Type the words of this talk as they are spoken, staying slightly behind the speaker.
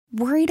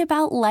Worried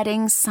about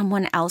letting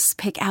someone else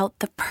pick out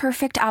the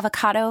perfect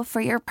avocado for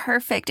your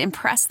perfect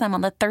impress them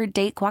on the third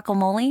date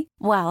guacamole?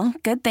 Well,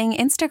 good thing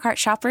Instacart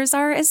shoppers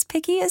are as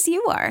picky as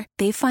you are.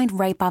 They find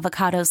ripe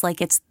avocados like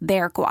it's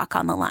their guac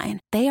on the line.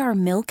 They are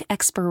milk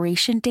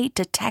expiration date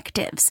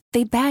detectives.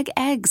 They bag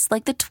eggs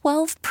like the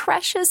 12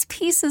 precious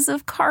pieces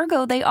of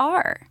cargo they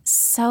are.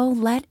 So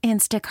let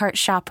Instacart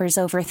shoppers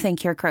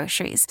overthink your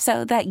groceries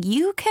so that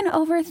you can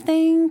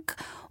overthink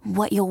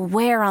what you'll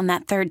wear on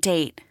that third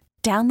date.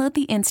 Download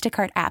the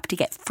Instacart app to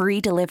get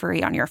free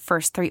delivery on your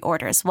first 3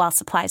 orders while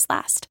supplies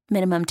last.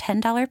 Minimum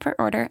 $10 per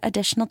order.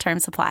 Additional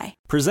terms apply.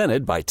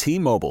 Presented by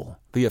T-Mobile,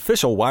 the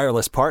official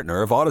wireless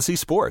partner of Odyssey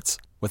Sports.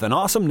 With an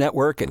awesome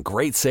network and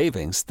great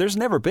savings, there's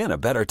never been a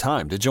better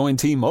time to join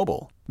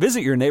T-Mobile. Visit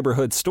your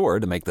neighborhood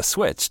store to make the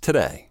switch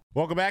today.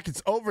 Welcome back.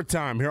 It's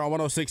overtime here on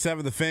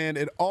 106.7 The Fan.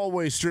 It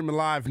always streaming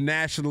live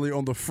nationally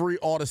on the free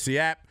Odyssey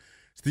app.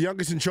 It's the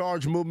youngest in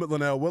charge movement,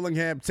 Lynnell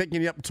Willingham,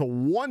 taking you up to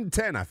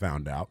 110, I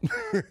found out.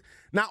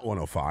 Not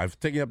 105.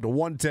 Taking you up to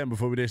 110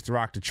 before we dish the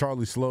rock to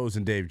Charlie Slows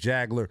and Dave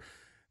Jagler.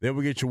 Then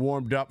we get you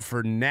warmed up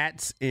for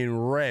Nats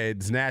and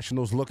Reds.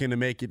 Nationals looking to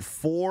make it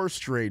 4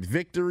 straight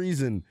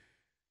victories and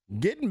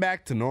getting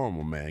back to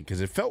normal, man, because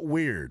it felt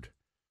weird.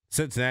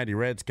 Cincinnati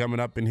Reds coming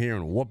up in here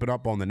and whooping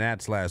up on the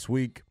Nats last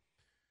week.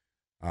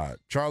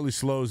 Charlie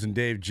Slows and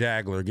Dave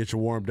Jagler get you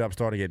warmed up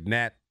starting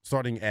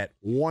at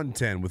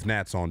 110 with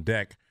Nats on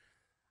deck.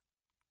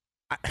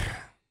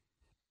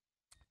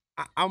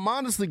 I'm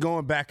honestly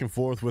going back and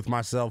forth with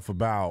myself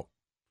about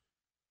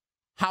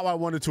how I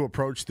wanted to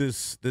approach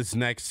this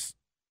next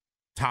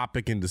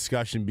topic and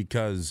discussion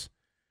because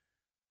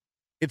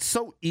it's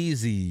so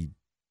easy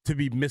to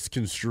be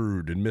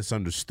misconstrued and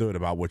misunderstood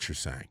about what you're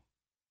saying.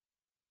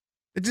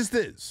 It just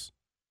is.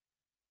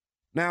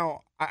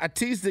 Now, I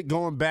teased it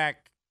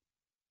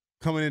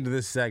coming into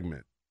this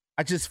segment.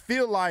 I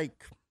feel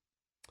like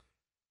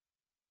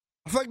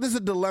there's a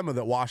dilemma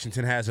that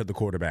Washington has at the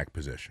quarterback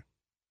position.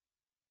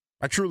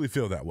 I truly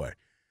feel that way.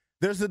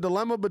 There's a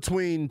dilemma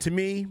between, to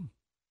me,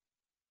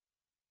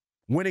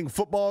 winning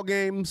football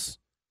games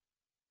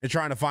and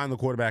trying to find the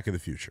quarterback of the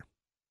future.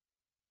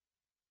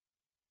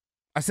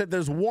 I said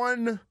there's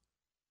one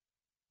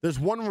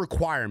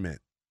requirement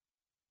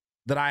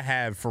that I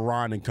have for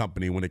Ron and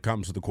company when it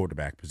comes to the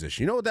quarterback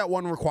position. You know what that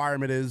one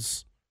requirement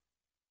is?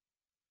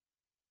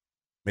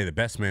 May the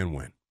best man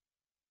win.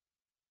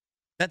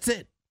 That's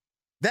it.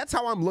 That's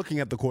how I'm looking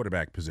at the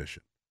quarterback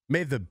position.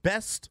 May the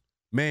best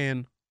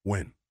man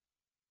win.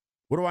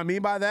 What do I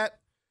mean by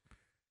that?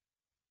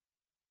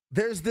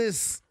 There's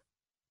this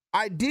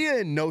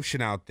idea and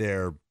notion out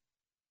there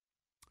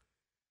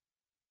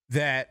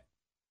that,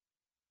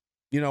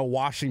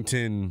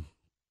 Washington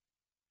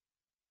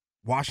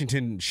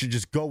should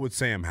just go with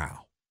Sam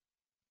Howell.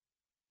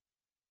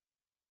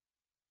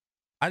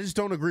 I just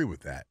don't agree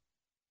with that.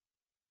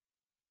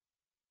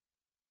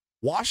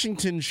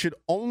 Washington should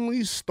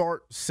only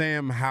start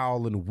Sam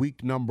Howell in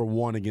week number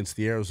 1 against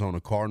the Arizona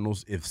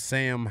Cardinals if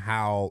Sam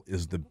Howell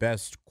is the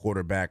best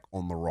quarterback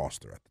on the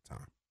roster at the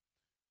time.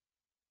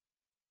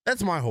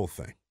 That's my whole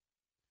thing.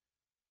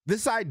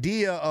 This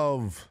idea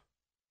of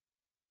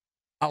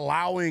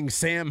allowing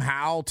Sam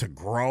Howell to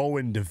grow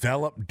and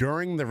develop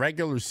during the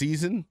regular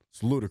season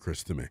is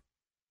ludicrous to me.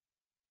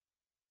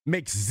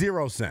 Makes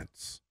zero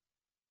sense.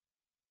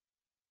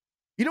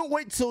 You don't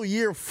wait till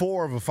year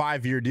 4 of a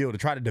 5-year deal to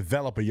try to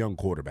develop a young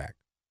quarterback,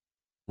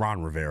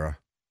 Ron Rivera.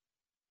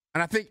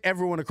 And I think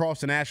everyone across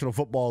the National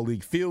Football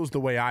League feels the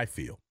way I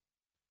feel.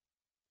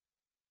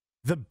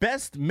 The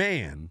best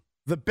man,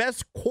 the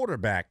best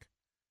quarterback,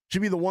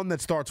 should be the one that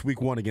starts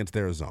week 1 against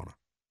Arizona.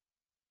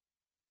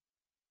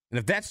 And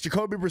if that's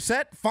Jacoby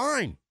Brissett,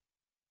 fine.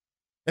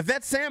 If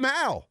that's Sam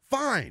Howell,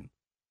 fine.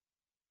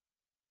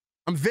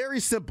 I'm very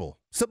simple.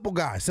 Simple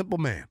guy, simple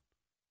man.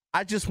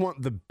 I just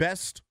want the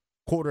best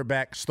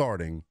quarterback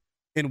starting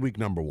in week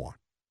number 1.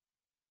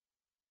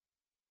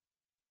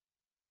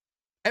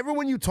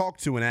 Everyone you talk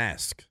to and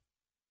ask,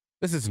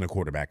 this isn't a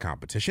quarterback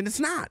competition. It's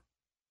not.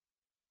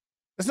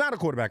 It's not a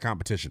quarterback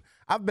competition.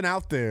 I've been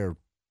out there.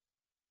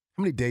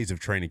 How many days of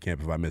training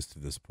camp have I missed to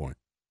this point?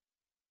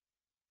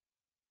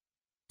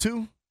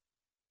 2?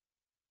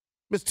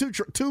 Missed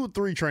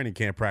 3 training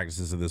camp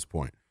practices at this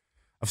point.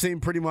 I've seen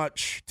pretty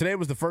much, today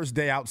was the first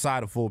day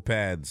outside of full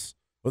pads,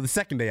 or the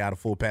second day out of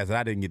full pads that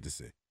I didn't get to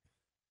see.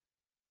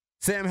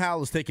 Sam Howell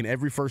has taken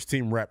every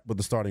first-team rep with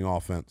the starting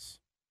offense.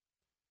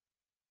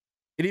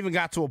 It even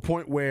got to a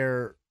point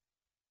where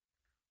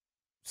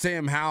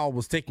Sam Howell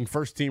was taking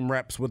first-team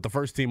reps with the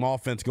first-team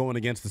offense going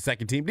against the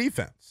second-team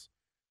defense,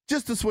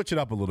 just to switch it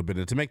up a little bit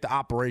and to make the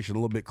operation a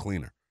little bit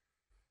cleaner.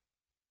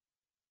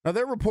 Now,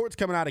 there are reports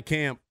coming out of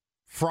camp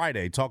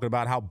Friday talking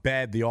about how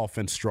bad the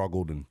offense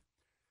struggled and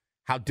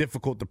how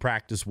difficult the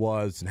practice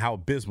was and how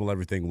abysmal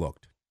everything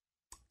looked.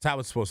 That's how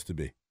it's supposed to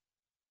be.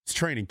 It's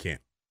training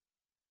camp.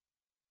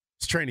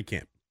 It's training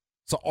camp.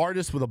 It's an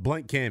artist with a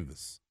blank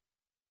canvas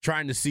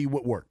trying to see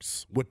what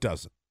works, what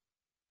doesn't.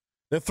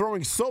 They're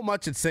throwing so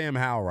much at Sam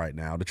Howell right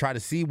now to try to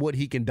see what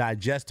he can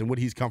digest and what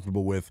he's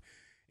comfortable with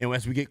And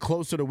as we get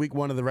closer to week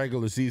 1 of the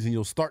regular season,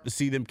 you'll start to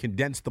see them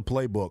condense the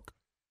playbook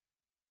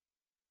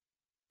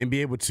and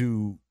be able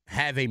to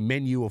have a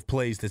menu of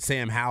plays that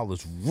Sam Howell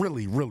is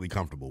really, really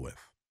comfortable with.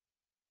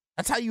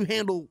 That's how you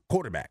handle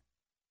quarterback,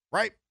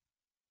 right?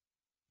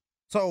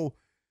 So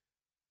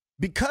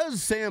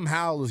because Sam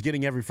Howell is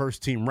getting every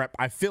first-team rep,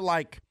 I feel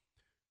like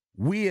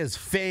we as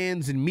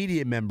fans and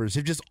media members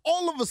have just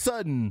all of a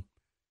sudden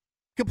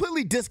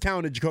completely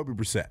discounted Jacoby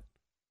Brissett.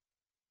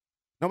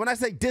 Now, when I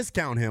say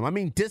discount him, I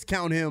mean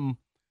discount him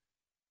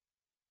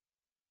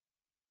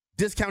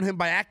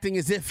by acting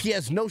as if he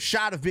has no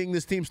shot of being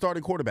this team's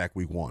starting quarterback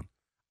week 1.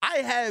 I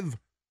have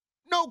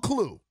no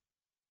clue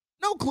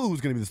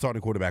who's going to be the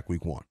starting quarterback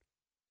week 1.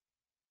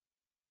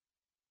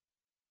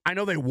 I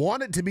know they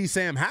want it to be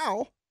Sam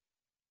Howell,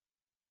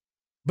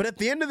 but at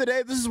the end of the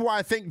day, this is where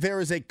I think there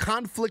is a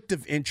conflict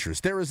of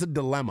interest. There is a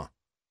dilemma,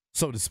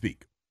 so to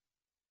speak.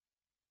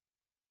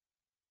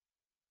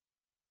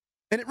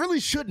 And it really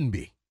shouldn't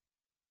be.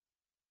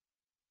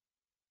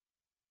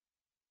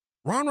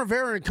 Ron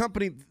Rivera and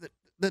company,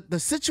 the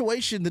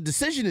situation, the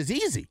decision is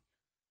easy.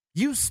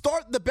 You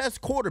start the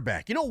best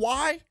quarterback. You know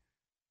why?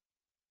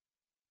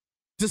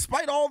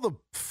 Despite all the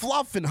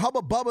fluff and hubba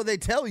bubba they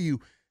tell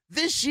you,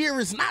 this year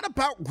is not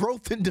about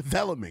growth and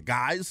development,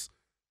 guys.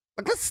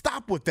 Like, let's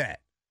stop with that.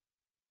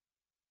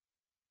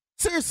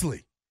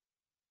 Seriously,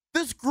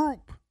 this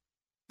group,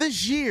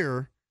 this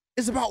year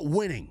is about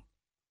winning.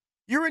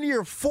 You're in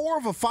year 4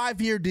 of a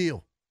 5-year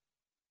deal.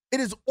 It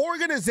is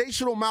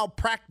organizational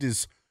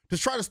malpractice to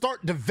try to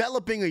start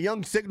developing a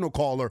young signal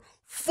caller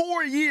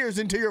 4 years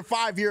into your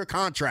 5-year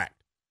contract.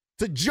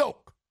 It's a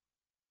joke.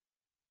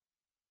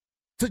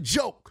 It's a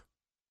joke.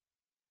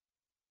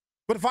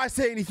 But if I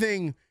say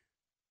anything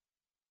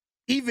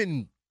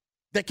even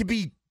that could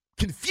be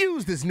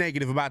confused as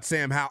negative about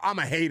Sam Howell, I'm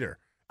a hater.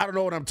 I don't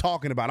know what I'm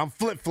talking about. I'm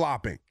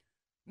flip-flopping.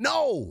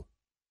 No.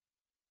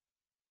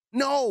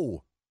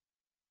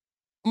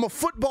 I'm a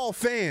football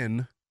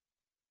fan,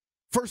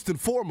 first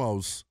and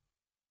foremost,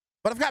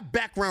 but I've got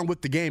background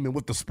with the game and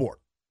with the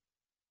sport.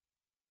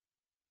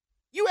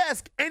 You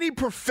ask any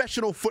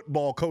professional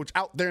football coach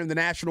out there in the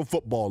National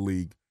Football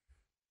League,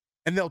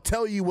 and they'll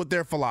tell you what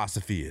their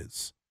philosophy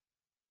is.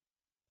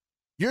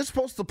 You're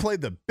supposed to play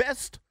the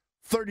best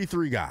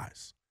 33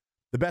 guys.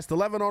 The best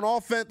 11 on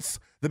offense,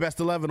 the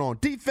best 11 on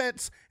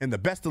defense, and the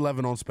best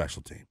 11 on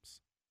special teams.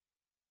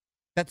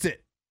 That's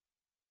it.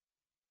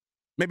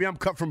 Maybe I'm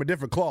cut from a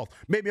different cloth.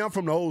 Maybe I'm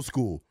from the old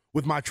school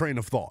with my train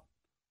of thought.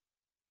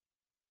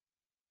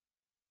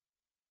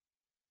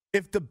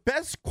 If the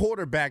best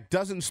quarterback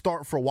doesn't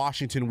start for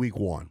Washington week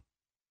 1, I'm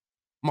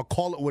going to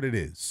call it what it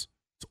is.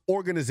 It's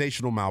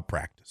organizational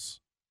malpractice.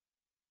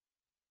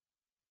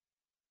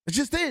 It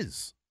just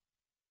is.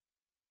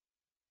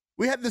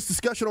 We had this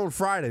discussion on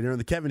Friday during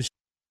the Kevin.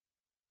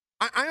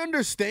 I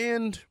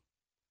understand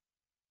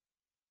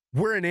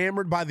we're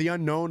enamored by the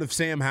unknown of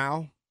Sam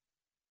Howell.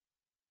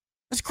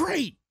 That's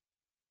great.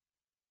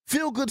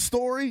 Feel good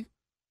story.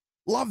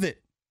 Love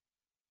it.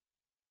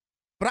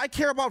 But I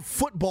care about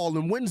football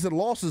and wins and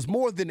losses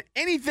more than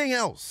anything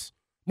else.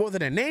 More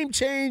than a name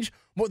change,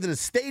 more than a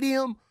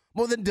stadium,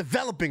 more than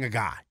developing a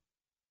guy.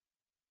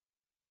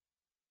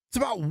 It's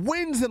about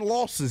wins and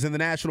losses in the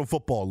National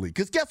Football League.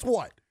 Because guess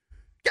what?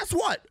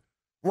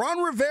 Ron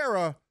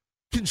Rivera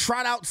can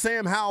trot out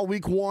Sam Howell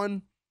week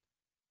 1,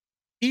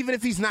 even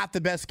if he's not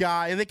the best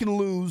guy, and they can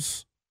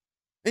lose,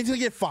 and he's going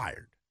to get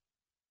fired.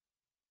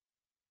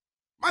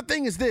 My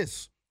thing is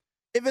this.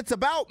 If it's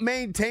about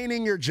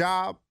maintaining your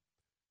job,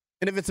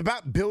 and if it's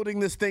about building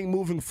this thing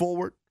moving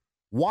forward,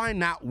 why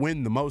not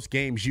win the most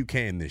games you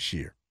can this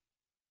year?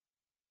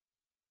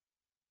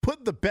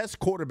 Put the best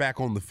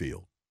quarterback on the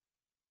field.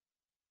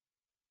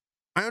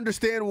 I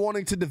understand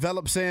wanting to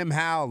develop Sam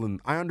Howell, and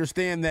I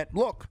understand that,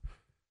 look,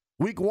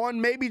 week 1,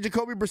 maybe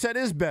Jacoby Brissett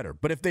is better,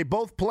 but if they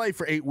both play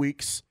for 8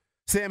 weeks,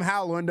 Sam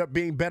Howell will end up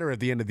being better at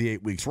the end of the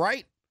 8 weeks,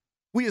 right?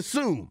 We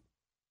assume.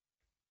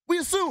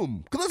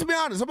 Because let's be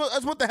honest,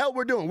 that's what the hell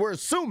we're doing. We're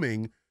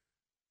assuming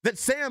that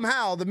Sam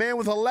Howell, the man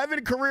with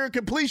 11 career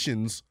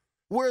completions,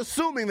 we're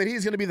assuming that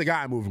he's going to be the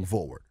guy moving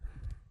forward.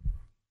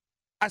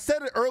 I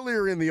said it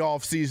earlier in the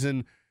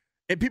offseason,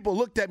 and people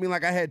looked at me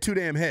like I had 2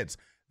 damn heads.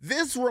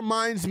 This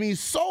reminds me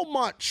so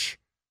much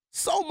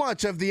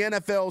of the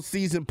NFL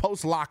season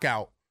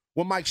post-lockout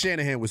when Mike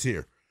Shanahan was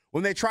here,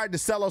 when they tried to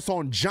sell us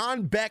on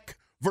John Beck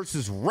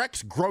versus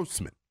Rex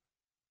Grossman.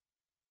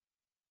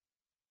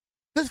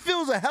 This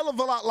feels a hell of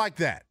a lot like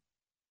that.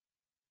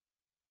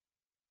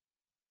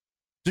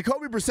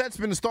 Jacoby Brissett's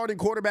been the starting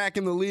quarterback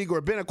in the league or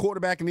been a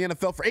quarterback in the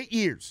NFL for 8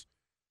 years.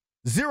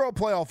 0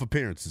 playoff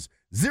appearances,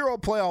 0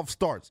 playoff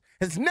starts,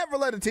 has never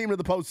led a team to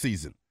the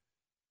postseason.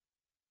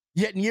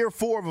 Yet in year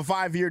 4 of a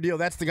 5-year deal,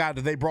 that's the guy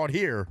that they brought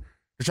here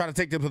to try to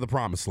take them to the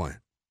promised land.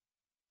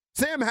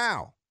 Sam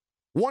Howell,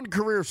 1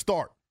 career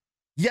start.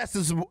 Yes,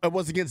 it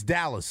was against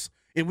Dallas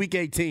in week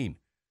 18.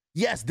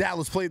 Yes,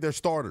 Dallas played their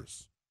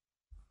starters.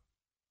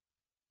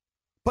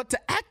 But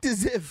to act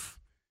as if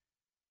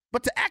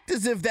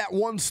that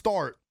 1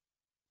 start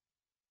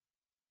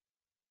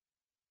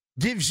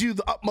gives you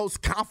the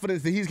utmost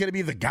confidence that he's going to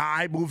be the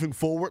guy moving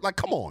forward. Like,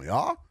 come on,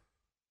 y'all.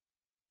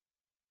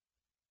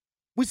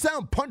 We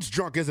sound punch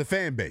drunk as a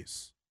fan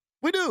base.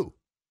 We do.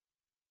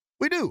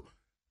 We do.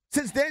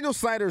 Since Daniel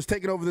Snyder has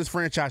taken over this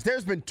franchise,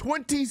 there's been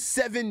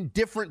 27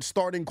 different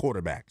starting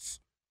quarterbacks.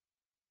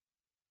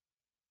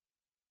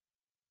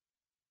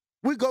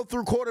 We go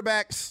through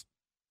quarterbacks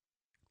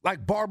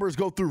like barbers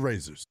go through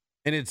razors.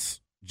 And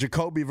it's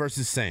Jacoby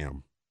versus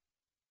Sam.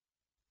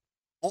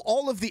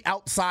 All of the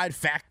outside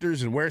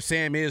factors and where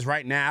Sam is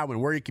right now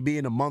and where he could be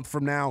in a month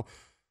from now,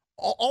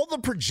 all the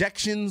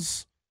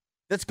projections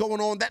that's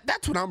going on,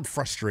 that's what I'm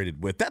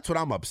frustrated with. That's what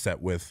I'm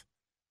upset with.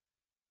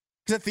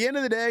 Because at the end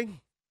of the day,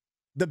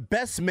 the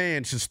best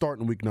man should start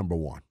in week number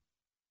 1.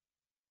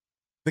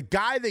 The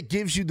guy that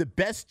gives you the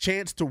best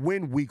chance to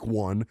win week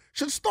 1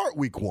 should start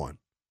week 1.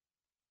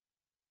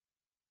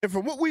 And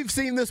from what we've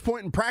seen this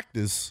point in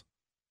practice,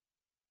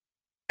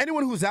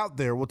 anyone who's out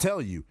there will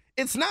tell you,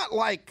 it's not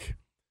like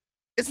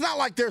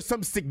there's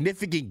some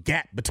significant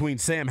gap between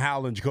Sam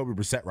Howell and Jacoby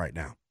Brissett right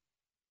now.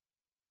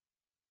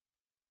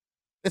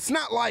 It's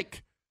not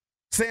like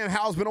Sam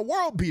Howell's been a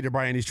world beater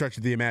by any stretch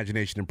of the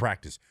imagination in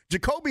practice.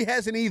 Jacoby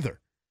hasn't either.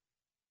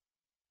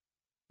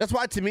 That's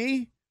why, to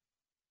me,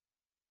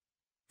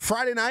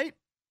 Friday night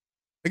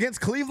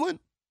against Cleveland,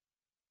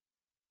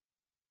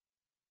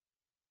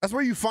 that's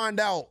where you find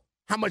out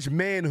how much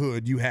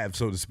manhood you have,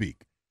 so to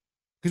speak.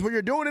 Because when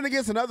you're doing it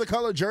against another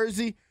color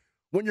jersey,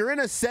 when you're in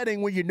a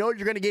setting where you know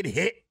you're going to get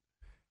hit,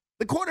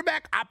 the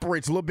quarterback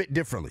operates a little bit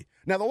differently.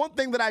 Now, the one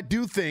thing that I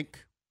do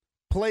think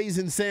plays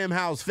in Sam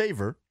Howell's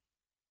favor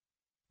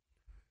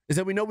is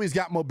that we know he's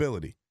got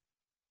mobility.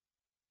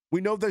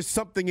 We know there's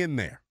something in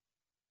there.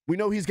 We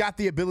know he's got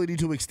the ability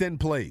to extend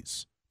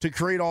plays, to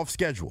create off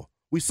schedule.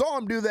 We saw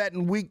him do that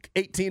in week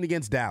 18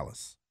 against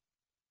Dallas.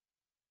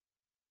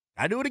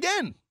 I do it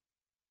again.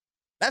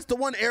 That's the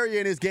one area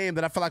in his game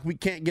that I feel like we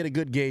can't get a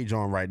good gauge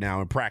on right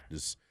now in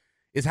practice,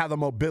 is how the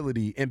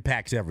mobility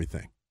impacts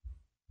everything.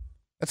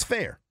 That's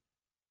fair.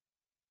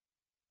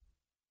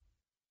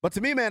 But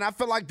to me, man, I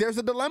feel like there's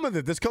a dilemma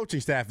that this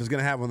coaching staff is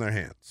going to have on their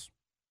hands.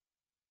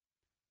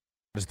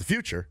 Is the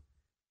future,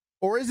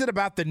 or is it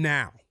about the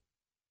now?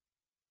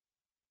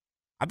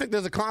 I think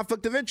there's a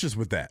conflict of interest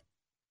with that.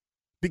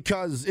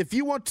 Because if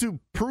you want to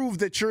prove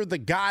that you're the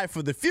guy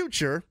for the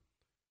future,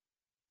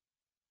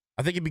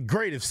 I think it'd be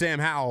great if Sam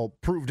Howell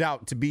proved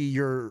out to be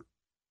your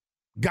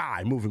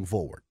guy moving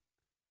forward.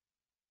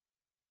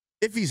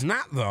 If he's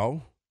not,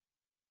 though,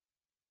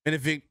 and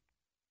if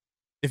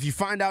you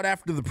find out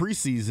after the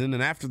preseason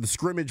and after the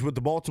scrimmage with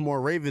the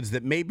Baltimore Ravens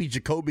that maybe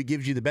Jacoby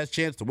gives you the best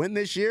chance to win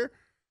this year,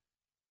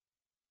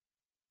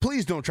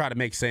 please don't try to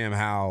make Sam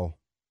Howell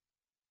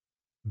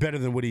better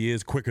than what he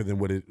is, quicker than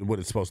what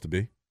it's supposed to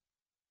be.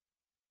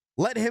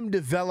 Let him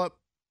develop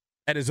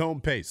at his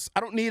own pace. I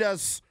don't need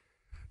us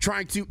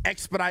trying to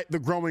expedite the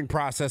growing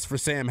process for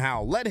Sam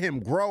Howell. Let him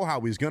grow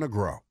how he's going to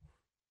grow.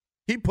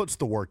 He puts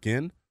the work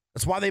in.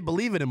 That's why they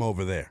believe in him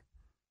over there.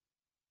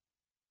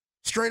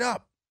 Straight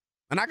up.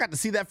 And I got to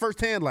see that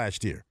firsthand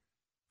last year.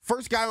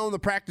 First guy on the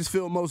practice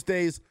field most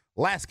days,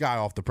 last guy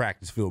off the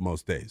practice field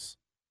most days.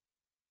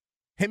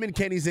 Him and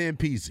Kenny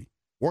Zampese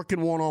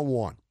working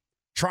one-on-one,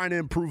 trying to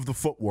improve the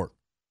footwork,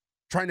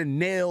 trying to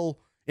nail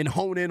and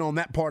hone in on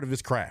that part of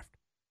his craft.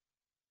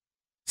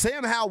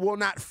 Sam Howell will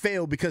not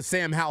fail because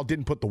Sam Howell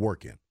didn't put the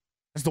work in.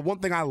 That's the one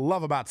thing I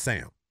love about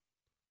Sam.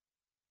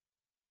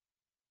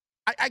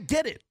 I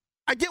get it.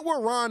 I get where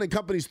Ron and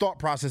company's thought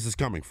process is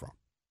coming from.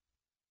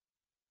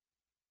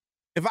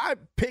 If I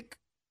pick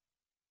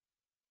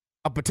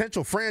a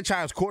potential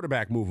franchise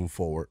quarterback moving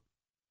forward,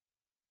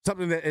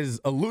 something that has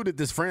eluded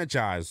this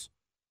franchise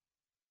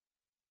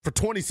for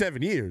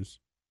 27 years,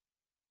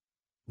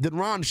 then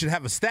Ron should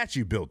have a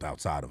statue built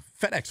outside of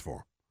FedEx for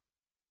him.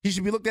 He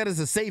should be looked at as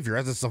a savior,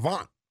 as a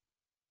savant,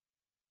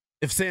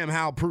 if Sam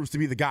Howell proves to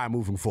be the guy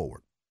moving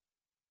forward.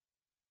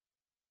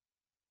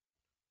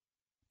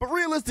 But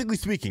realistically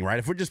speaking, right,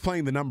 if we're just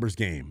playing the numbers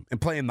game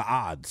and playing the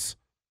odds,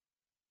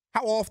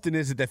 how often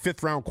is it that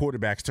fifth-round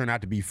quarterbacks turn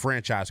out to be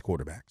franchise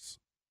quarterbacks?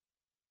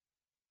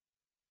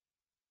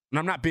 And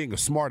I'm not being a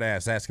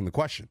smart-ass asking the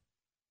question.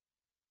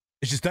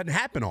 It just doesn't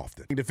happen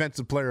often.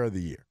 Defensive player of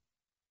the year.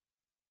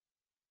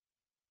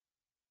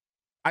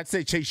 I'd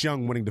say Chase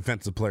Young winning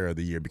Defensive Player of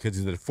the Year because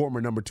he's a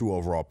former number 2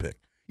 overall pick.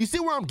 You see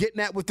where I'm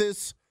getting at with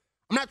this?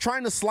 I'm not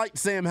trying to slight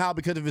Sam Howell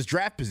because of his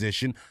draft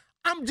position.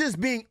 I'm just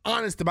being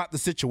honest about the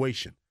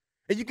situation.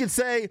 And you can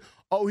say,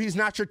 oh, he's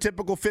not your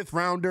typical fifth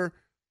rounder.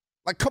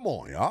 Like, come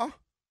on, y'all.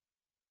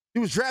 He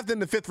was drafted in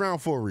the 5th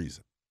round for a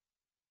reason.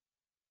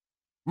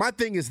 My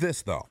thing is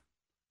this, though.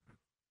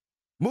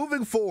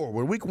 Moving forward,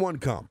 when week 1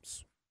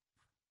 comes,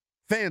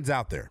 fans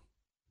out there,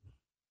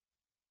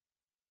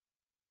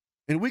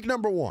 in week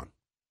number 1,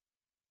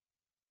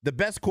 the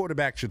best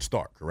quarterback should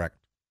start, correct?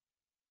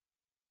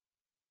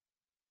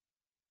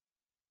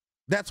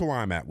 That's where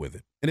I'm at with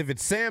it. And if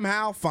it's Sam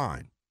Howell,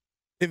 fine.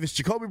 If it's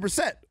Jacoby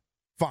Brissett,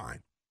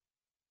 fine.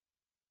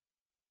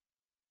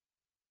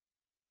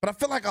 But I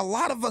feel like a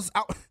lot of us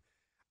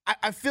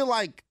I feel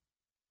like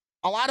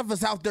a lot of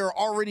us out there are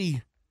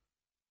already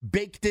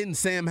baked in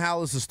Sam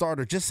Howell as a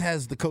starter, just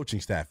as the coaching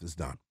staff has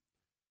done.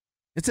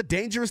 It's a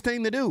dangerous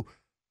thing to do.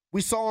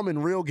 We saw him in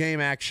real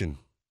game action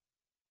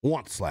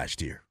once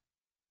last year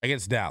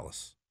against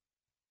Dallas.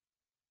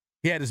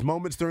 He had his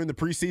moments during the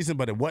preseason,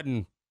 but it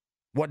wasn't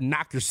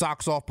knock your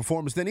socks off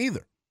performance then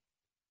either.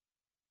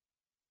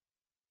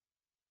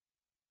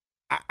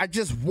 I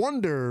just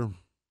wonder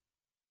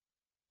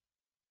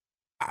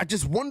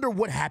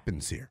what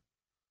happens here.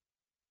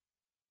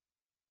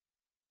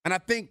 And I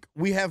think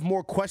we have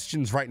more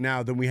questions right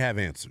now than we have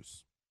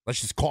answers. Let's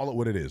just call it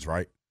what it is,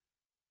 right?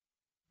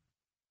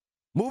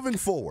 Moving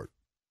forward,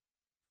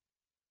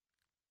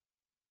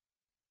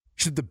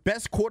 should the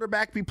best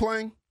quarterback be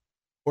playing,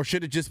 or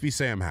should it just be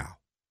Sam Howell?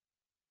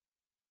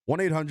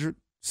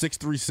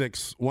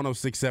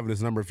 1-800-636-1067 is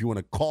the number if you want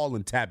to call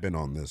and tap in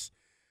on this,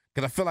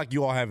 because I feel like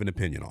you all have an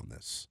opinion on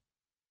this.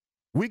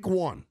 Week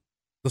 1,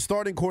 the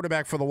starting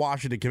quarterback for the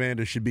Washington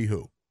Commanders should be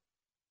who?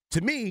 To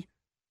me,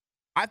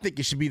 I think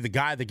it should be the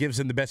guy that gives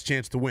him the best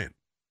chance to win.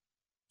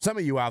 Some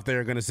of you out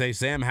there are going to say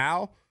Sam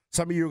Howell.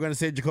 Some of you are going to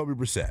say Jacoby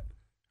Brissett.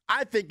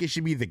 I think it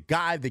should be the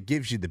guy that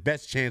gives you the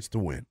best chance to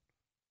win.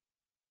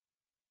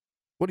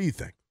 What do you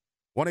think?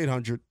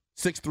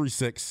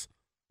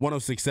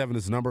 1-800-636-1067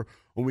 is the number.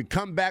 When we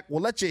come back, we'll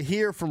let you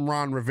hear from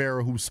Ron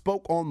Rivera, who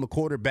spoke on the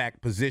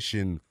quarterback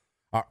position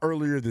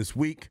earlier this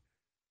week.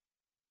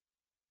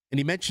 And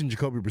he mentioned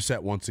Jacoby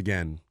Brissett once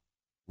again,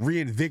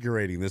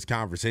 reinvigorating this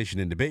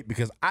conversation and debate,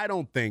 because I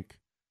don't think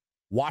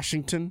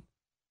Washington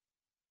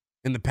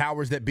and the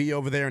powers that be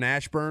over there in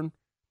Ashburn,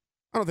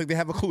 I don't think they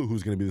have a clue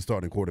who's going to be the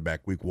starting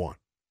quarterback week 1.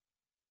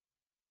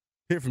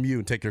 Hear from you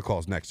and take your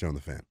calls next here on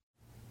The Fan.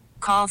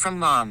 Call from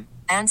mom.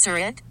 Answer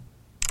it.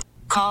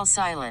 Call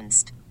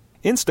silenced.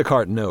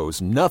 Instacart knows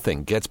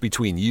nothing gets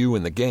between you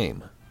and the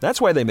game.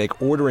 That's why they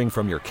make ordering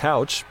from your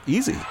couch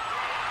easy.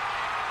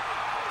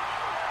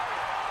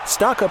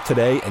 Stock up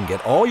today and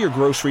get all your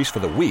groceries for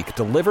the week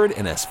delivered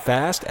in as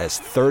fast as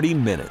 30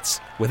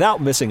 minutes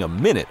without missing a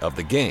minute of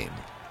the game.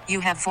 You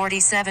have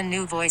 47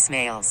 new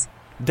voicemails.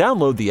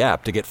 Download the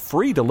app to get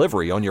free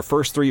delivery on your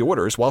first 3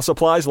 orders while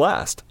supplies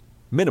last.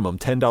 Minimum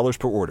 $10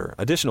 per order.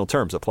 Additional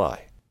terms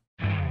apply.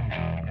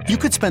 You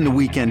could spend the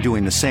weekend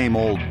doing the same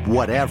old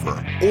whatever,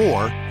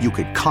 or you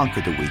could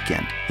conquer the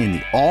weekend in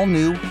the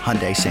all-new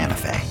Hyundai Santa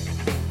Fe.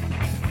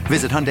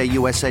 Visit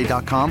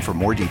HyundaiUSA.com for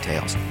more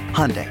details.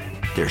 Hyundai,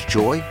 there's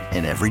joy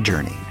in every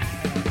journey.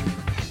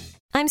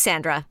 I'm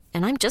Sandra,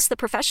 and I'm just the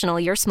professional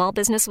your small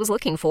business was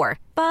looking for.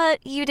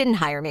 But you didn't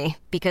hire me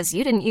because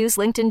you didn't use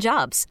LinkedIn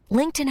Jobs.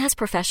 LinkedIn has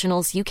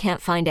professionals you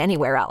can't find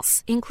anywhere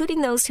else,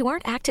 including those who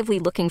aren't actively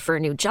looking for a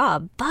new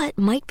job, but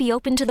might be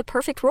open to the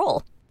perfect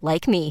role,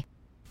 like me.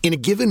 In a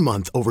given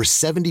month, over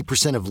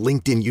 70% of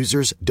LinkedIn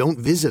users don't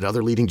visit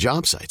other leading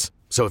job sites.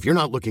 So if you're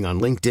not looking on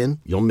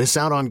LinkedIn, you'll miss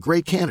out on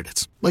great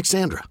candidates like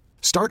Sandra.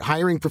 Start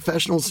hiring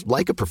professionals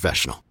like a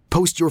professional.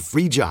 Post your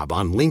free job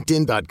on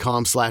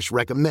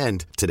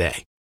linkedin.com/recommend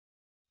today.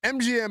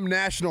 MGM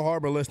National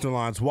Harbor listener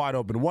line's wide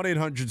open.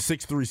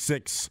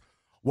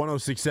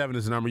 1-800-636-1067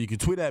 is the number. You can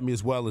tweet at me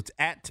as well. It's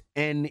at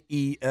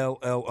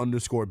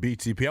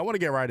NELL_BTP. I want to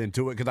get right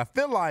into it because I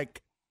feel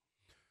like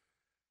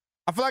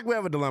we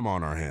have a dilemma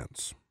on our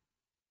hands.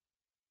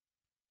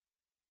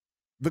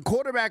 The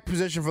quarterback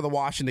position for the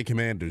Washington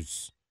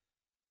Commanders,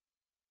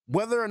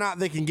 whether or not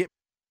they can get,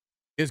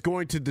 is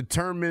going to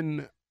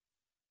determine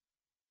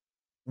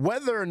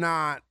whether or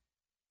not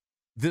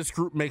this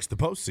group makes the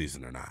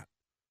postseason or not.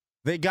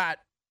 They got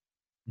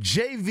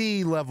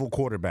JV-level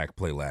quarterback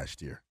play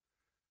last year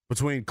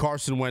between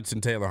Carson Wentz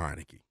and Taylor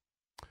Heineke.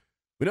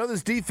 We know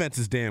this defense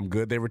is damn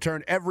good. They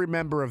returned every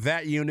member of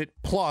that unit,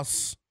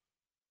 plus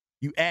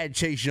you add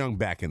Chase Young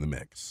back in the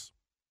mix.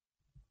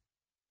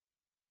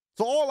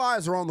 So all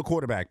eyes are on the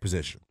quarterback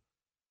position.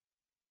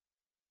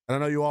 And I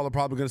know you all are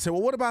probably going to say,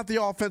 well, what about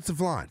the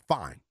offensive line?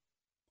 Fine.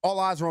 All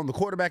eyes are on the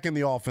quarterback and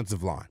the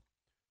offensive line.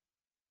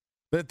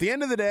 But at the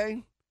end of the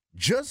day,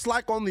 just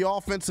like on the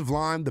offensive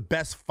line, the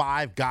best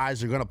 5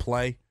 guys are going to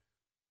play,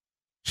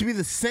 should be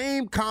the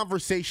same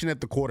conversation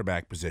at the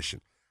quarterback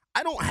position.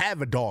 I don't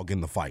have a dog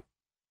in the fight.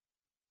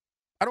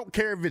 I don't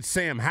care if it's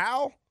Sam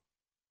Howell.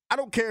 I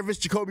don't care if it's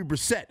Jacoby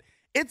Brissett.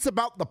 It's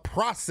about the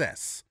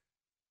process.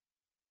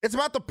 It's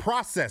about the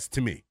process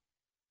to me.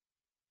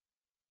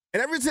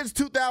 And ever since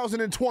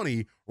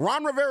 2020,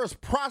 Ron Rivera's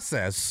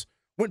process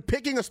when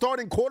picking a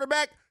starting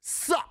quarterback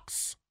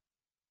sucks.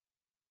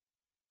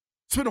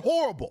 It's been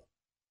horrible.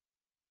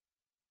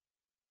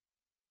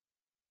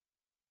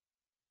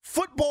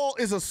 Football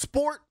is a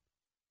sport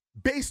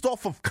based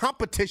off of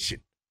competition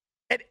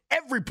at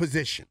every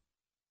position.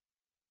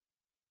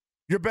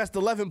 Your best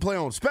 11 play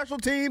on special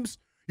teams.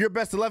 Your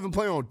best 11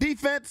 play on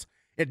defense.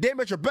 And damn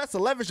it, your best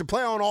 11 should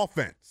play on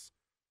offense.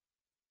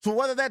 So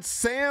whether that's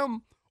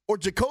Sam or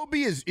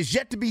Jacoby is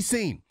yet to be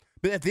seen.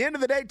 But at the end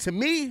of the day, to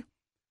me,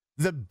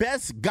 the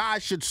best guy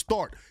should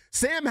start.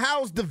 Sam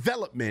Howell's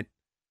development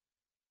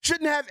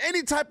shouldn't have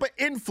any type of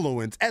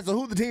influence as to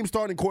who the team's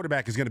starting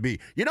quarterback is going to be.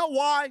 You know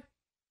why?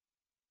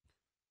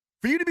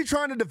 For you to be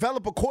trying to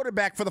develop a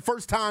quarterback for the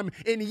first time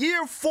in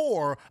year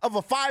 4 of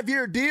a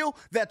 5-year deal,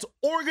 that's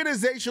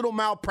organizational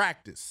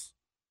malpractice.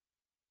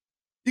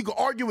 You can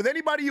argue with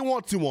anybody you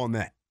want to on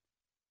that.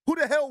 Who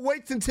the hell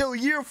waits until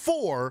year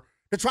 4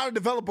 to try to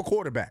develop a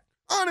quarterback?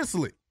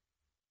 Honestly.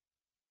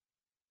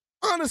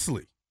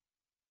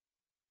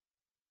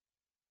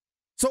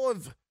 So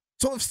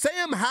if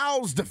Sam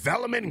Howell's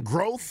development and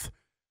growth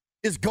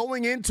is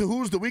going into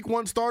who's the week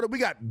 1 starter, we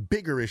got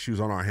bigger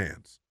issues on our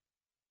hands.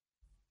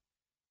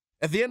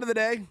 At the end of the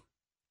day,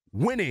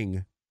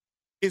 winning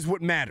is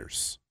what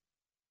matters.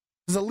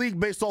 This is a league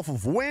based off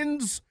of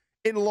wins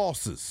and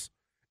losses.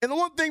 And the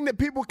one thing that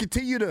people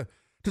continue to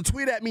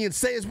tweet at me and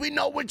say is, we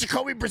know what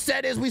Jacoby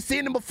Brissett is. We've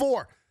seen him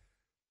before.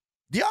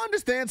 Do you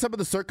understand some of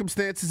the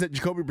circumstances that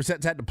Jacoby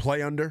Brissett's had to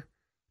play under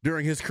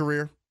during his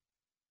career?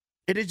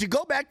 And did you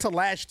go back to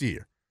last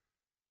year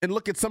and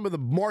look at some of the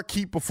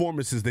marquee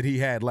performances that he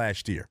had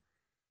last year?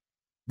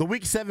 The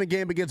Week 7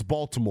 game against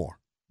Baltimore,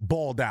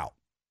 balled out.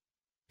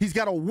 He's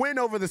got a win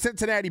over the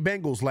Cincinnati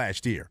Bengals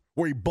last year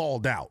where he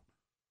balled out.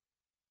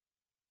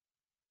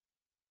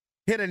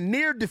 He had a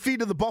near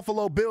defeat of the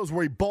Buffalo Bills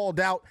where he balled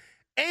out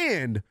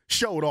and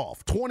showed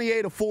off.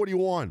 28 of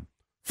 41,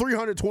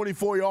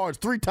 324 yards,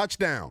 3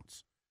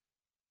 touchdowns.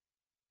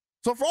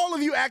 So for all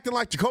of you acting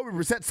like Jacoby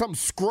Brissett, some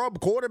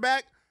scrub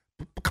quarterback,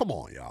 come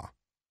on, y'all.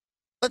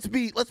 Let's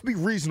be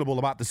reasonable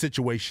about the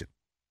situation.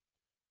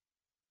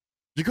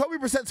 Jacoby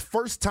Brissett's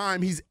first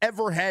time he's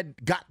ever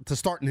got to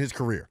start in his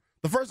career.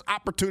 The first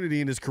opportunity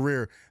in his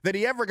career that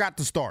he ever got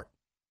to start.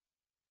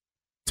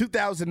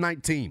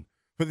 2019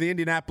 for the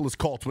Indianapolis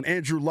Colts when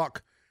Andrew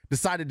Luck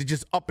decided to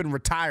just up and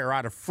retire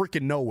out of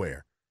freaking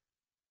nowhere.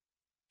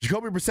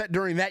 Jacoby Brissett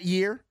during that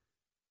year,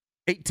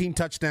 18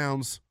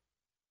 touchdowns,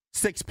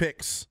 6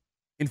 picks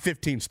in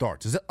 15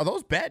 starts. Are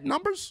those bad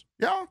numbers,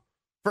 y'all?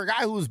 For a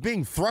guy who was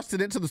being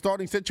thrusted into the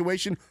starting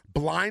situation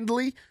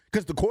blindly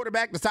because the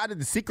quarterback decided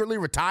to secretly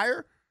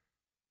retire?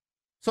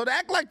 So to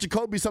act like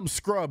Jacoby's some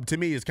scrub, to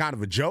me, is kind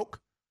of a joke.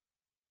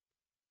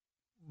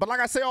 But like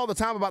I say all the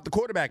time about the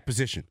quarterback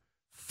position,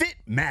 fit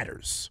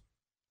matters.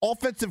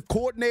 Offensive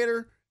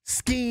coordinator,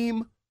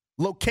 scheme,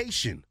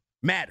 location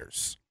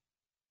matters.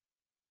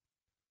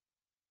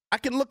 I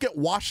can look at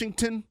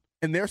Washington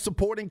and their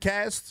supporting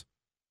cast,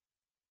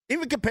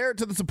 even compared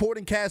to the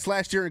supporting cast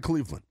last year in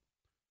Cleveland.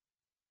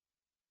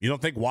 You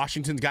don't think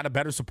Washington's got a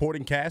better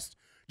supporting cast?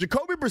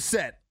 Jacoby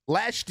Brissett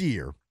last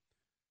year,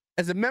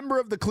 as a member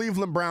of the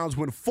Cleveland Browns,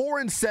 went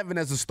 4-7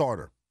 as a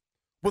starter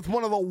with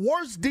one of the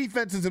worst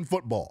defenses in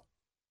football.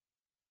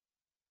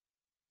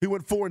 He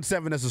went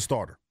 4-7 as a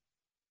starter.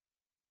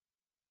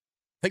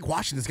 I think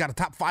Washington's got a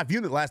top 5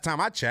 unit last time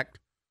I checked.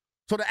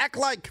 So to act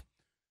like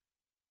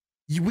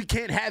we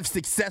can't have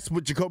success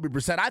with Jacoby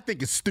Brissett, I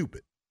think is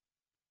stupid.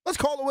 Let's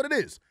call it what it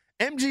is.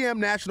 MGM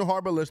National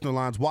Harbor listener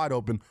lines wide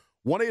open.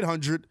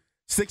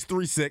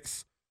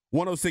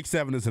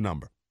 1-800-636-1067 is the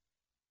number.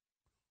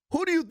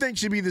 Who do you think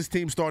should be this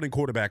team's starting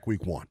quarterback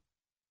week 1?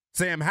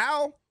 Sam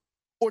Howell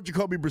or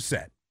Jacoby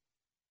Brissett?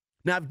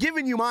 Now, I've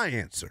given you my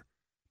answer.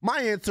 My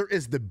answer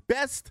is the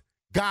best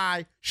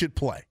guy should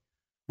play,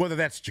 whether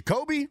that's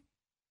Jacoby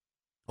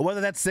or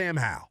whether that's Sam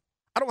Howell.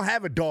 I don't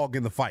have a dog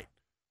in the fight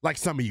like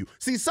some of you.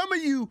 See, some of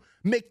you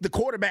make the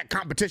quarterback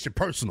competition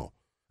personal.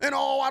 And,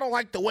 I don't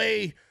like the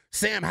way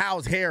Sam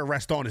Howell's hair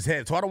rests on his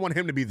head, so I don't want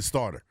him to be the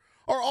starter.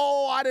 Or,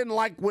 I didn't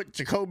like what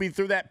Jacoby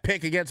threw that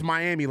pick against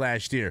Miami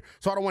last year,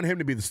 so I don't want him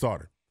to be the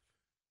starter.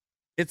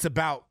 It's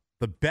about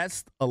the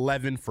best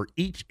 11 for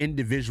each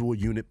individual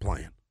unit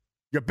playing.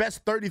 Your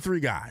best 33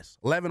 guys,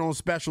 11 on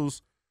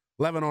specials,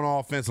 11 on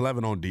offense,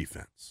 11 on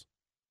defense.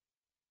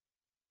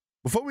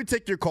 Before we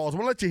take your calls, I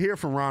want to let you hear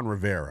from Ron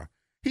Rivera.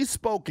 He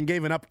spoke and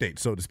gave an update,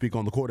 so to speak,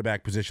 on the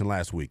quarterback position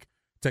last week.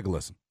 Take a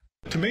listen.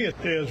 To me, it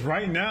is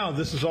right now,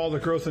 this is all the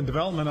growth and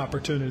development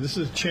opportunity. This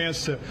is a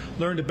chance to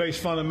learn the base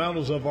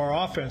fundamentals of our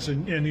offense,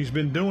 and he's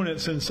been doing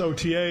it since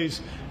OTAs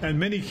and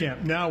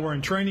minicamp. Now we're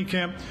in training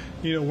camp.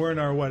 We're in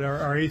our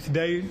 8th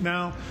day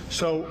now.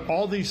 So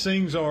all these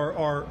things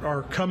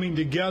are coming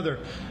together.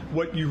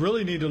 What you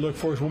really need to look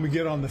for is when we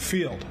get on the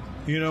field.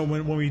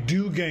 When we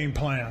do game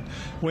plan,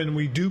 when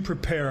we do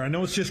prepare. I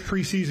know it's just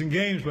preseason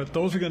games, but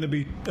those are going to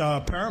be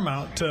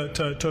paramount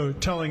to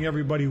telling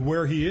everybody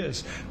where he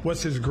is,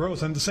 what's his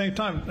growth. And at the same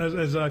time,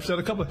 as I've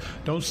said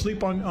don't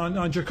sleep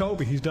on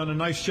Jacoby. He's done a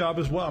nice job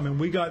as well. I mean,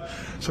 we got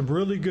some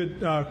really good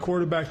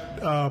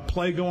quarterback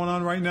play going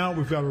on right now.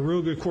 We've got a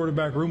real good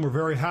quarterback room. We're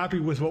very happy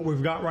with what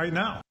we've got right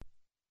now.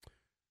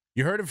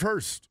 You heard it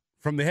first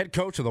from the head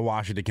coach of the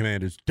Washington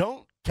Commanders.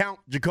 Don't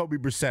count Jacoby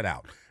Brissett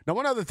out. Now,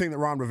 one other thing that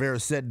Ron Rivera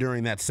said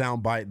during that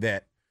soundbite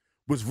that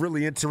was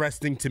really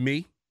interesting to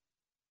me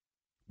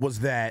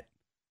was that,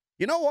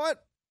 you know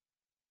what?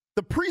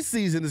 The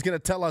preseason is going to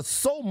tell us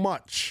so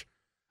much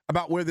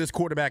about where this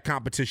quarterback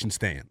competition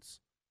stands.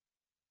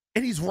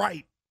 And he's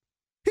right.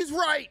 He's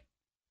right.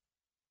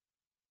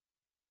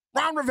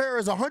 Ron Rivera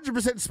is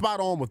 100% spot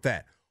on with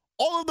that.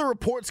 All of the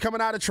reports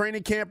coming out of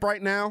training camp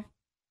right now,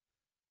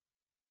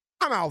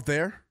 I'm out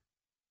there.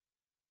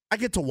 I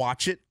get to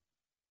watch it.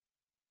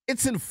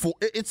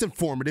 It's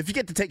informative. You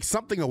get to take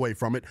something away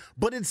from it,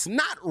 but it's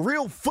not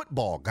real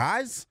football,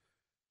 guys.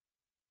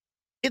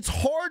 It's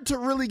hard to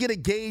really get a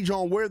gauge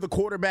on where the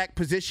quarterback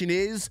position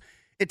is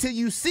until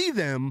you see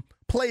them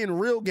play in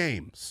real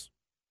games.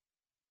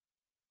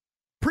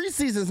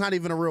 Preseason's not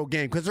even a real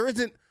game because there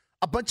isn't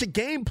a bunch of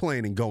game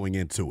planning going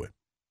into it.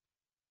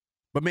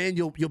 But, man,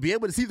 you'll be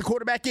able to see the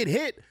quarterback get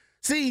hit.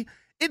 See,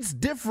 it's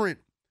different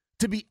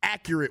to be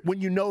accurate when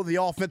you know the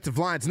offensive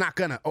line's not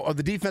going to, or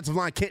the defensive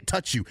line can't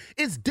touch you.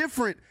 It's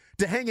different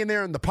to hang in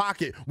there in the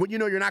pocket when you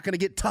know you're not going to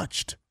get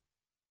touched.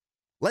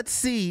 Let's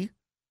see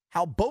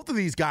how both of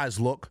these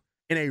guys look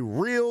in a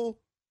real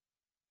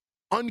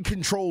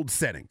uncontrolled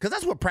setting. Because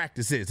that's what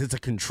practice is. It's a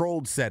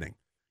controlled setting.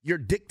 You're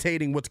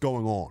dictating what's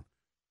going on.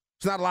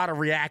 It's not a lot of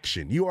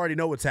reaction. You already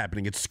know what's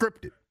happening. It's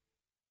scripted.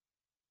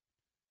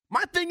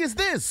 My thing is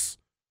this.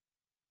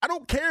 I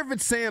don't care if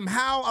it's Sam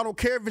Howell. I don't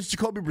care if it's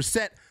Jacoby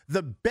Brissett.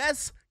 The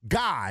best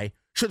guy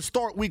should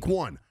start week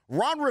 1.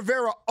 Ron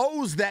Rivera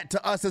owes that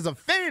to us as a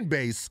fan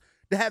base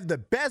to have the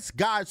best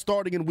guy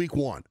starting in week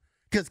 1.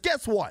 Because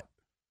guess what?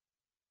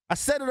 I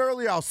said it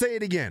earlier. I'll say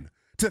it again.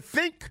 To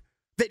think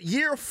that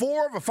year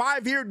 4 of a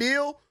 5-year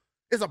deal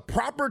is a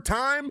proper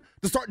time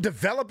to start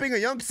developing a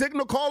young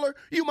signal caller,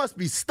 you must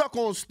be stuck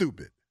on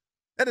stupid.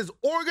 That is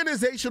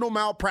organizational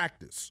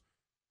malpractice.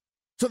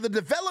 So the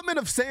development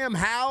of Sam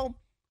Howell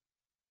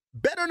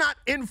better not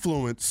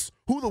influence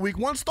who the week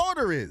 1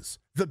 starter is.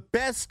 The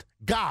best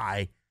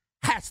guy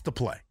has to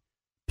play.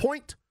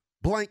 Point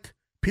blank,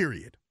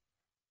 period.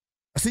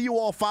 I see you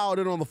all filed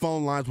in on the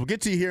phone lines. We'll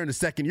get to you here in a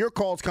second. Your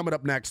call's coming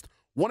up next.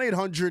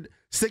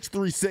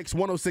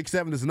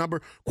 1-800-636-1067 is the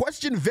number.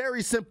 Question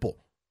very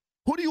simple.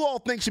 Who do you all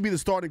think should be the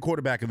starting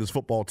quarterback of this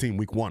football team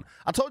week 1?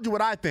 I told you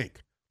what I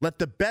think. Let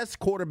the best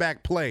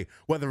quarterback play,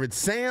 whether it's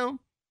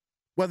Sam,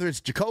 whether it's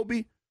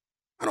Jacoby.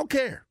 I don't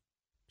care.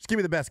 Just give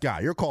me the best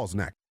guy. Your call's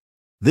next.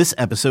 This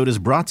episode is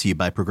brought to you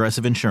by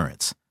Progressive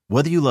Insurance.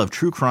 Whether you love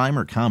true crime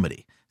or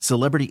comedy,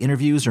 celebrity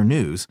interviews or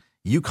news,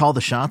 you call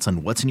the shots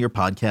on what's in your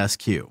podcast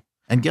queue.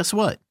 And guess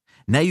what?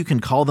 Now you can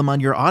call them on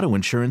your auto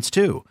insurance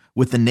too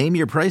with the Name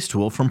Your Price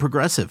tool from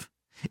Progressive.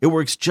 It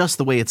works just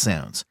the way it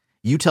sounds.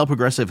 You tell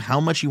Progressive how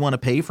much you want to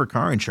pay for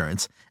car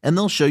insurance, and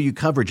they'll show you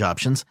coverage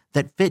options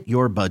that fit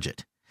your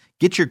budget.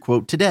 Get your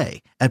quote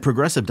today at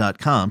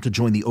Progressive.com to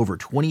join the over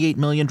 28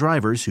 million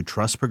drivers who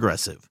trust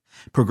Progressive.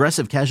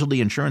 Progressive Casualty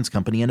Insurance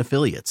Company and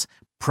Affiliates.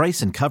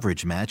 Price and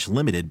coverage match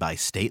limited by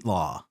state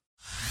law.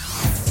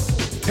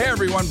 Hey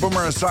everyone,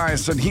 Boomer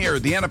Esiason here.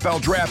 The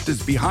NFL Draft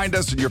is behind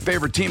us and your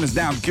favorite team is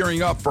now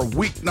gearing up for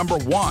week number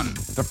 1.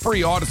 The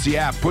free Odyssey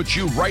app puts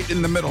you right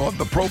in the middle of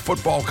the pro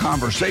football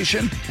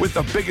conversation with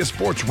the biggest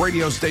sports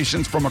radio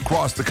stations from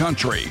across the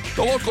country.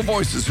 The local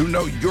voices who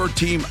know your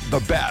team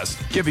the best,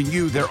 giving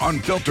you their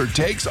unfiltered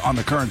takes on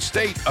the current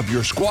state of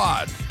your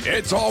squad.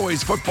 It's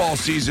always football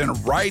season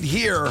right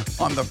here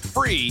on the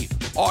free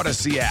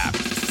Odyssey app.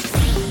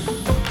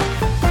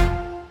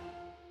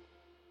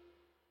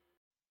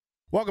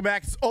 Welcome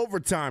back. It's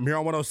overtime here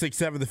on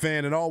 106.7 The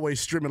Fan and always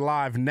streaming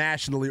live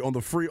nationally on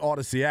the free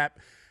Odyssey app.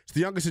 It's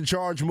the youngest in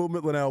charge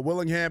movement, Lynnell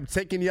Willingham,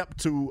 taking you up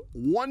to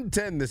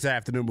 1:10 this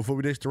afternoon before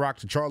we dish the rock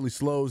to Charlie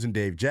Slows and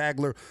Dave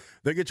Jagler.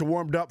 They'll get you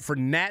warmed up for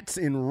Nats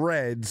and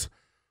Reds.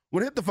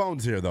 We'll hit the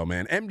phones here, though,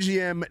 man.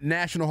 MGM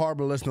National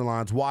Harbor listener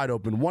lines wide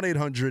open.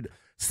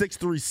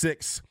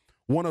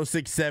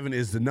 1-800-636-1067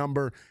 is the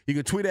number. You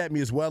can tweet at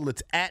me as well.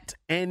 It's at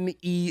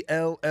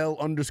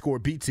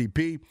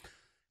NELL_BTP.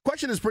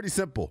 Question is pretty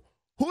simple.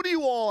 Who do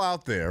you all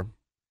out there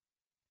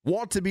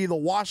want to be the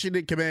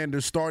Washington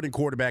Commanders starting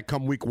quarterback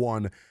come week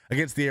 1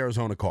 against the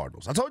Arizona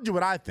Cardinals? I told you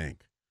what I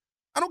think.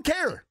 I don't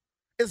care.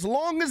 As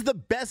long as the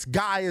best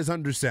guy is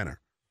under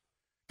center.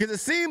 Because it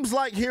seems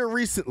like here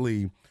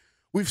recently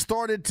we've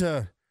started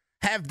to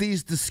have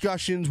these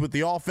discussions with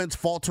the offense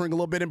faltering a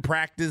little bit in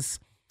practice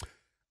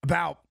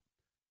about,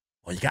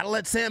 well, you got to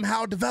let Sam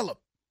Howell develop.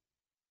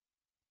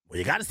 Well,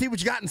 you got to see what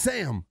you got in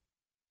Sam.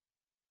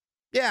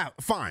 Yeah,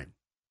 fine.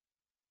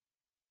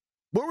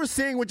 But we're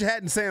seeing what you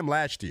had in Sam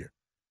last year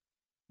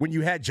when you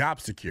had job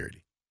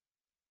security.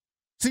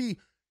 See,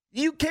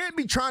 you can't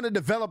be trying to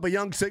develop a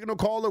young signal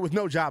caller with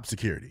no job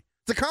security.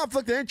 It's a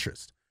conflict of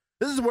interest.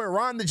 This is where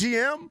Ron, the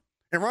GM,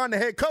 and Ron, the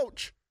head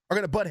coach, are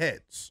going to butt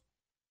heads.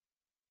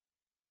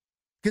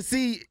 Because,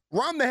 see,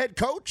 Ron, the head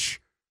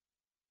coach,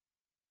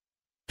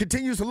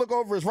 continues to look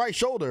over his right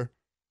shoulder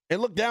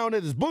and look down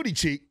at his booty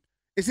cheek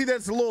and see that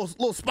it's a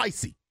little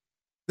spicy.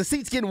 The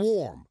seat's getting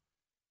warm.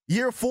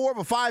 Year 4 of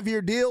a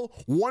 5-year deal,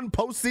 1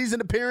 postseason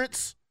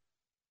appearance.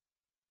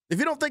 If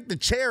you don't think the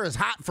chair is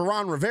hot for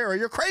Ron Rivera,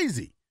 you're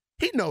crazy.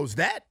 He knows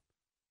that.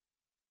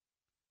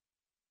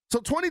 So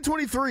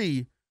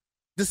 2023,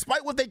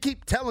 despite what they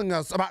keep telling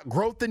us about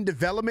growth and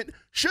development,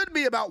 should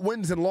be about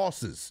wins and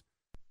losses.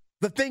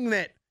 The thing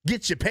that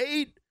gets you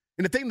paid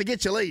and the thing that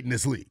gets you laid in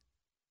this league.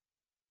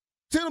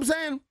 See what I'm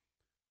saying?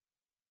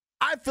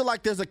 I feel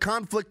like there's a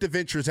conflict of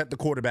interest at the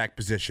quarterback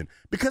position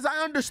because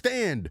I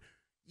understand,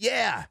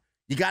 yeah,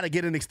 you got to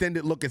get an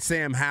extended look at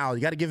Sam Howell.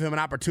 You got to give him an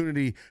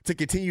opportunity to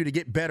continue to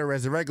get better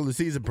as the regular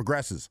season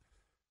progresses.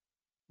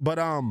 But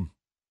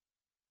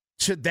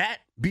should that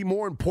be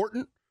more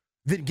important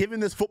than giving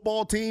this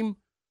football team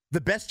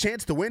the best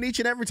chance to win each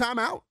and every time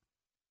out?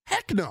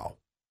 Heck no.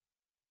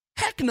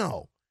 Heck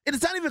no. And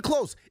it's not even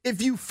close.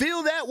 If you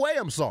feel that way,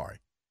 I'm sorry.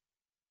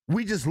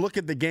 We just look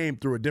at the game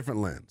through a different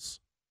lens,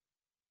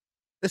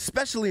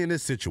 especially in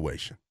this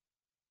situation.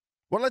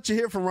 Well, I'll let you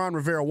hear from Ron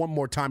Rivera one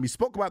more time. He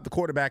spoke about the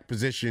quarterback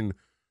position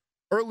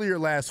earlier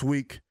last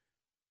week,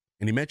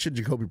 and he mentioned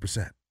Jacoby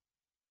Brissett.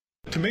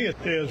 To me, it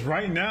is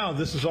right now,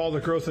 this is all the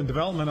growth and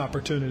development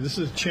opportunity. This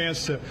is a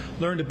chance to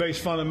learn the base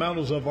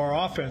fundamentals of our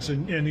offense,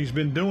 and he's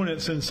been doing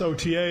it since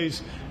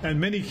OTAs and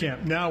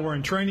minicamp. Now we're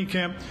in training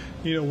camp.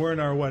 We're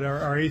in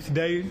our eighth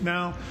day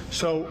now.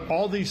 So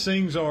all these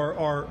things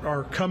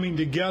are coming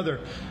together.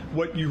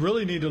 What you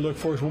really need to look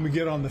for is when we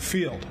get on the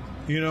field.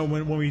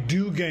 When we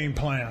do game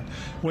plan,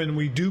 when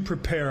we do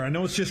prepare. I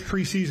know it's just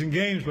preseason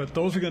games, but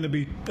those are going to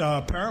be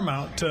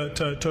paramount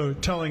to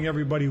telling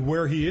everybody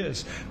where he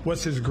is,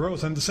 what's his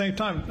growth. And at the same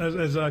time,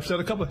 as I've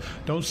said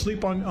don't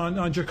sleep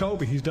on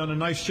Jacoby. He's done a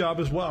nice job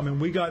as well. I mean,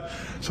 we got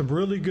some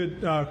really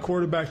good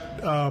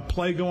quarterback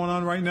play going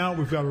on right now.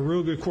 We've got a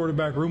real good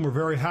quarterback room. We're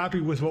very happy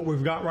with what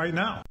we've got right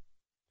now.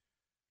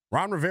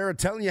 Ron Rivera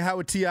telling you how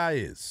a TI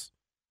is.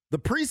 The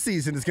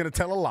preseason is going to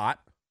tell a lot.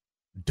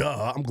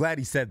 Duh. I'm glad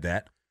he said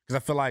that.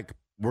 Because I feel like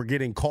we're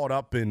getting caught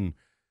up in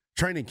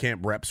training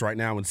camp reps right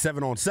now and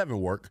 7-on-7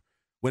 work,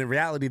 when in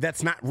reality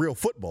that's not real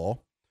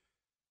football.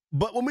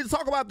 But when we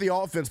talk about the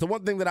offense, the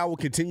one thing that I will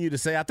continue to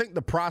say, I think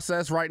the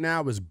process right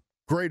now is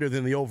greater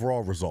than the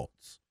overall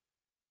results.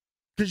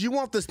 Because you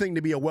want this thing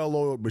to be a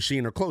well-oiled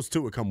machine or close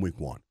to it come week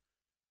one.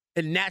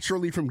 And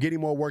naturally, from getting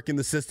more work in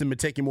the system and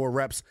taking more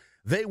reps,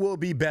 they will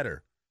be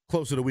better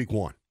closer to week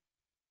one.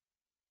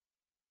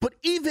 But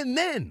even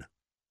then,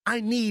 I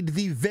need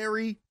the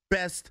very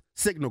best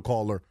signal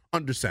caller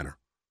under center.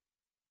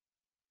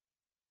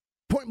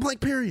 Point blank,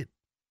 period.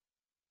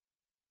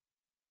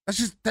 That's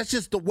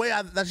just the way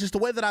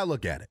that I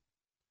look at it.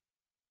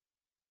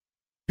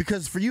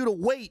 Because for you to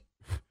wait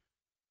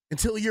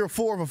until year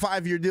 4 of a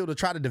 5-year deal to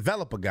try to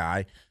develop a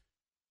guy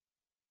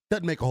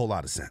doesn't make a whole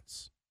lot of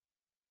sense.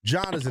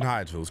 John is in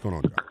Hyattsville. What's going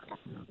on, John?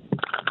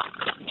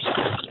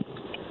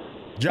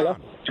 John. Hello?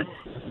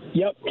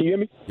 Yep. Can you hear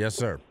me? Yes,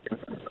 sir.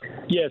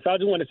 Yes, I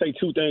just want to say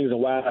two things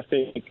on why I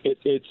think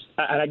it's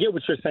and I get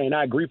what you're saying.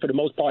 I agree for the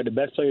most part, the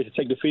best players to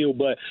take the field,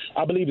 but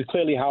I believe it's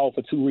clearly Howell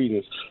for two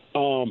reasons.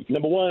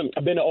 Number one,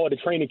 I've been to all the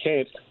training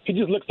camps. He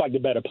just looks like the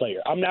better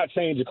player. I'm not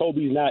saying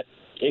Jacoby's not,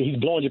 and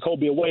he's blowing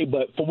Jacoby away,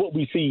 but for what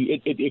we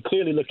see, it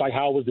clearly looks like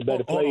Howell was the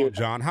better player. Hold on,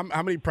 John.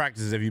 How many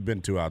practices have you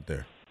been to out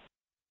there?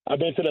 I've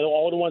been to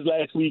all the ones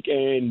last week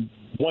and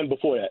one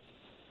before that.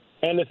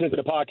 And listening to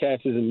the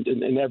podcasts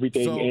and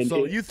everything.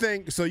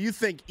 So you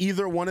think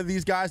either one of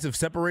these guys have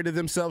separated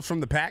themselves from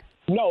the pack?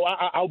 No,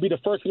 I'll be the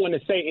first one to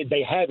say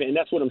they haven't, and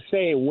that's what I'm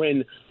saying.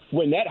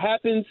 When that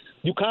happens,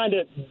 you kind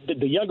of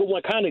the younger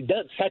one kind of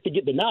does have to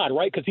get the nod,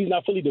 right? Because he's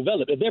not fully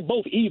developed. If they're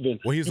both even,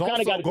 well, he's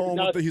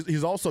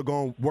also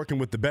going working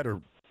with the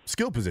better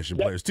skill position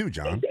players too,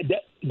 John.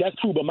 That's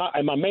true, but my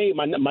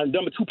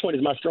number 2 point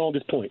is my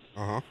strongest point.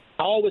 I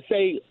always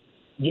say,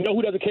 you know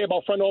who doesn't care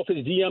about front office,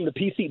 GM, the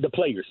PC, the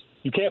players.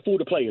 You can't fool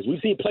the players. We've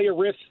seen player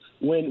riffs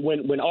when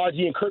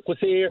RG and Kirk was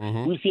here.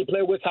 We've seen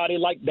player riffs how they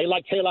like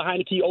Taylor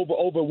Heineke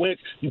over Wentz.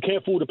 You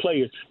can't fool the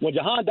players. When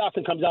Jahan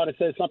Dotson comes out and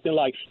says something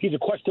like he's a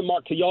question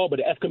mark to y'all, but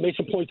an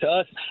exclamation point to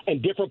us,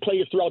 and different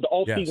players throughout the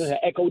offseason have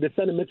echoed the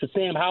sentiments of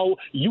Sam Howell,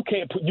 you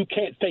can't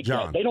fake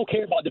John, that. They don't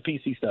care about the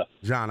PC stuff.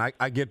 John,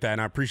 I get that,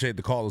 and I appreciate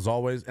the call as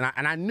always. And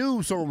I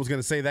knew someone was going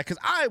to say that because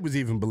I was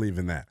even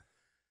believing that.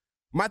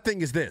 My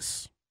thing is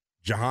this.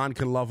 Jahan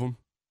can love him.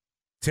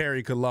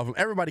 Terry could love him.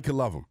 Everybody could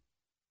love him.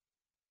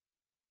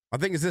 My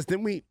thing is this.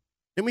 Didn't we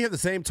have the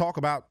same talk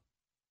about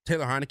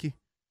Taylor Heineke?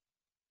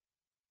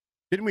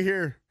 Didn't we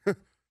hear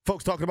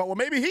folks talking about, well,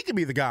 maybe he could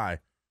be the guy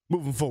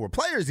moving forward?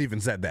 Players even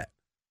said that.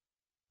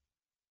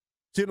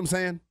 See what I'm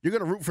saying? You're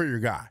going to root for your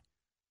guy.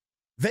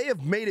 They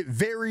have made it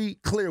very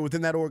clear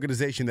within that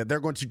organization that they're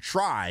going to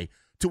try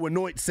to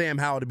anoint Sam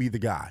Howell to be the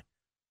guy.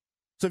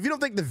 So if you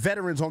don't think the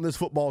veterans on this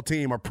football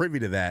team are privy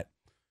to that,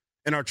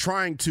 and are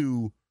trying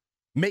to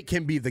make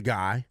him be the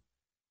guy,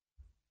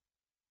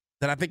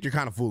 then I think you're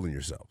kind of fooling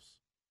yourselves.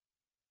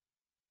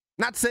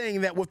 Not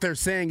saying that what they're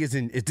saying is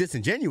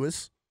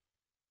disingenuous.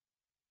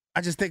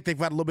 I just think they've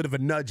got a little bit of a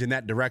nudge in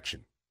that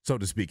direction, so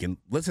to speak. And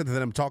listen to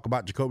them talk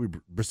about Jacoby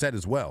Brissett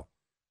as well.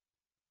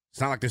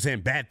 It's not like they're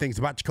saying bad things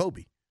about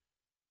Jacoby.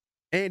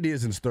 Andy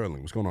is in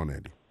Sterling. What's going on,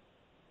 Andy?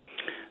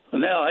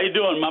 Lynnell, how you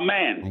doing, my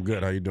man? I'm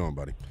good. How you doing,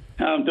 buddy?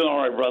 I'm doing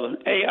all right, brother.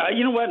 Hey,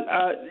 you know what?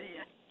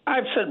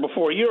 I've said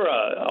before, you're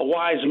a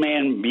wise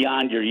man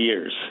beyond your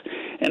years.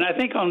 And I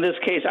think on this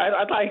case,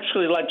 I'd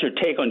actually like your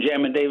take on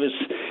Jamin Davis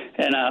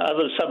and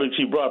other subjects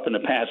you brought up in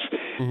the past.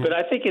 But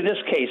I think in this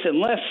case,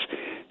 unless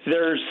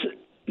there's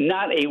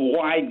not a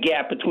wide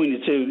gap between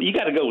the two, you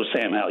got to go with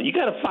Sam Howell. You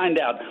got to find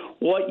out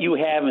what you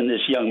have in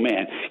this young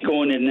man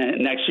going in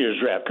next year's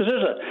draft. Because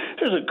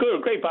there's a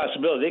great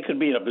possibility they could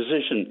be in a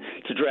position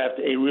to draft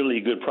a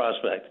really good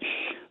prospect.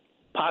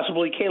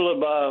 possibly Caleb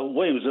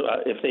Williams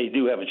if they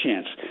do have a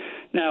chance.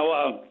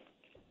 Now,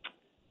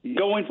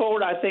 going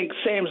forward, I think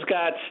Sam's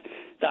got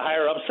the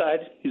higher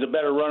upside. He's a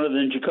better runner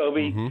than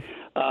Jacoby.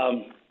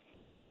 Mm-hmm.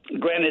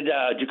 Granted,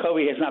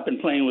 Jacoby has not been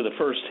playing with the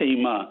first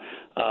team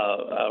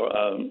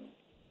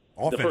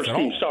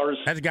starters.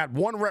 Has got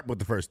one rep with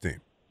the first team.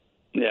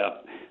 Yeah.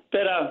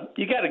 But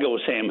you got to go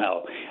with Sam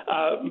Howell.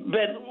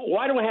 But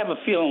why do I have a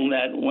feeling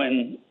that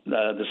when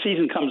the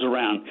season comes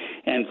around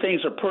and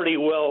things are pretty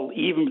well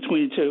even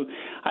between the two,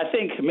 I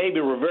think maybe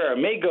Rivera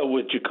may go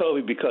with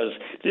Jacoby because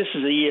this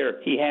is a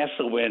year he has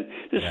to win.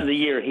 This is the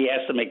year he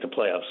has to make the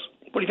playoffs.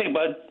 What do you think,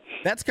 bud?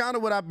 That's kind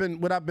of what I've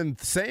been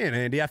saying,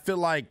 Andy. I feel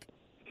like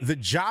the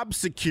job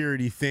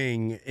security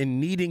thing and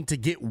needing to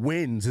get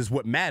wins is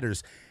what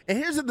matters. And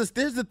here's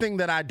the thing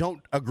that I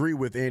don't agree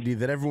with, Andy,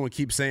 that everyone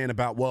keeps saying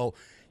about, well,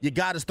 you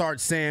got to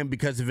start Sam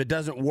because if it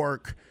doesn't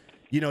work,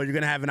 you're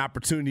going to have an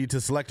opportunity to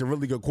select a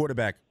really good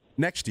quarterback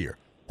next year.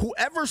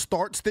 Whoever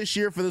starts this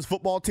year for this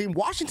football team,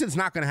 Washington's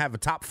not going to have a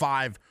top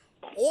 5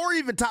 or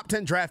even top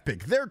 10 draft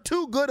pick. They're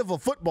too good of a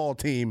football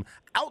team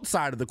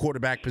outside of the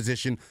quarterback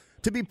position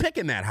to be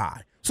picking that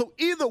high. So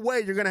either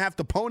way, you're going to have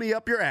to pony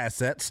up your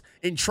assets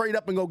and trade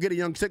up and go get a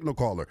young signal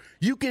caller.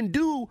 You can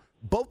do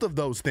both of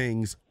those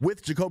things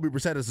with Jacoby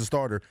Brissett as a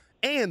starter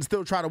and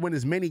still try to win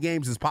as many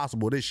games as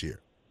possible this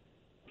year.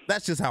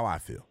 That's just how I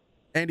feel.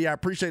 Andy, I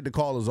appreciate the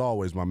call as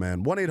always, my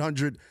man.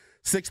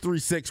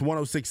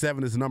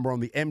 1-800-636-1067 is the number on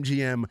the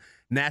MGM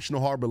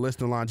National Harbor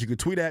listening lines. You can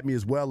tweet at me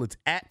as well. It's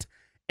at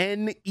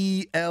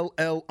NELL_BTP.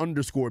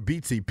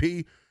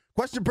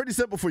 Question pretty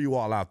simple for you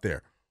all out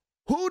there.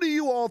 Who do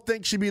you all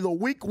think should be the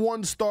week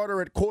 1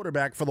 starter at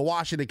quarterback for the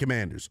Washington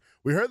Commanders?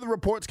 We heard the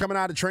reports coming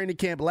out of training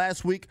camp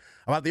last week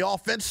about the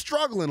offense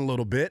struggling a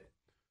little bit.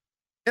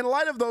 In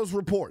light of those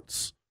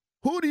reports,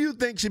 who do you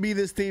think should be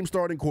this team's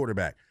starting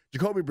quarterback?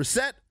 Jacoby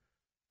Brissett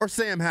or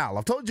Sam Howell?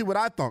 I've told you what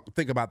I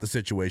think about the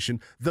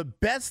situation. The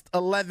best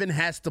 11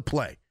 has to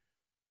play.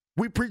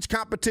 We preach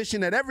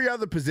competition at every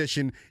other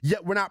position,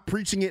 yet we're not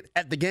preaching it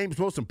at the game's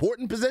most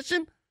important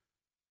position?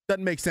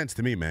 Doesn't make sense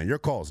to me, man. Your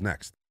call's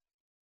next.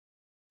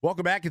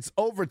 Welcome back. It's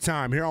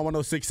overtime here on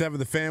 106.7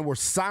 The Fan. We're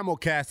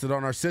simulcasted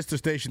on our sister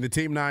station, the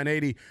Team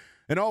 980,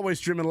 and always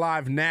streaming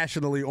live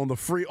nationally on the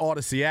free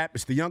Odyssey app.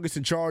 It's the youngest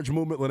in charge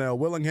movement, Lynnell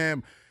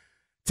Willingham,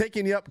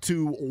 taking you up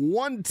to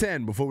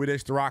 110 before we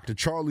dish the rock to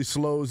Charlie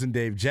Slows and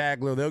Dave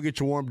Jagler. They'll get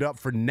you warmed up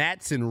for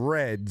Nats and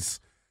Reds.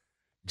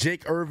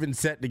 Jake Irvin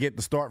set to get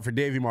the start for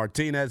Davey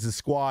Martinez's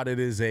squad. It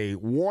is a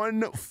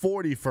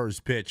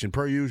 1:41 pitch, and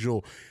per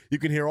usual, you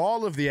can hear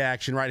all of the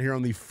action right here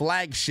on the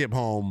flagship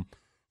home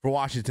for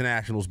Washington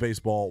Nationals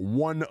baseball,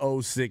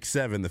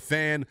 106.7 The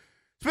Fan.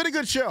 It's been a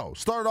good show.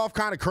 Started off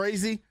kind of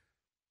crazy.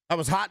 I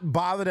was hot and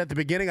bothered at the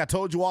beginning. I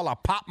told you all I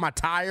popped my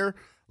tire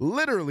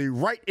literally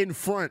right in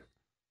front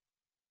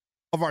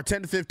of our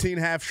 10-15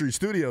 Half Street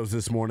Studios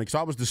this morning, so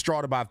I was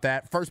distraught about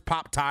that. First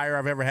pop tire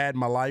I've ever had in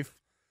my life.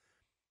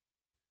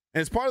 And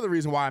it's part of the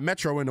reason why I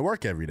metro into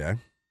work every day.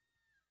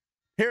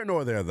 Here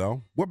nor there,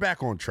 though. We're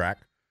back on track.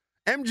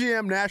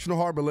 MGM National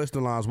Harbor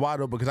listening lines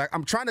wide open because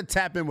I'm trying to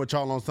tap in with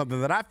y'all on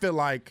something that I feel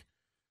like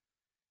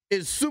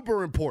is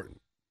super important.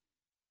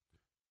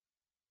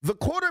 The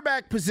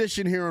quarterback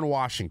position here in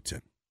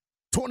Washington,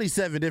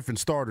 27 different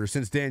starters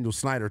since Daniel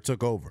Snyder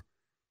took over.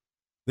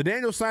 The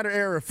Daniel Snyder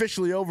era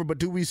officially over, but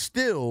do we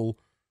still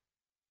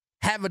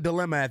have a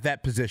dilemma at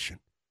that position?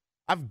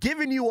 I've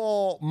given you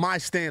all my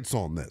stance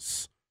on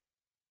this.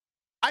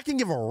 I can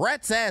give a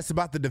rat's ass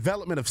about the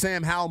development of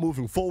Sam Howell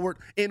moving forward.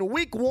 In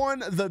week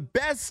 1, the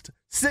best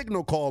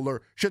signal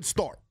caller should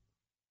start.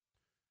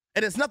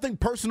 And it's nothing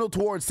personal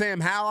towards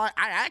Sam Howell. I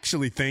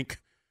actually think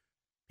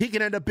he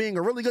can end up being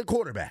a really good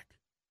quarterback.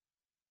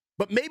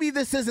 But maybe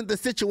this isn't the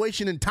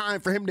situation in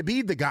time for him to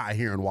be the guy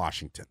here in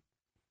Washington.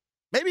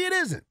 Maybe it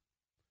isn't.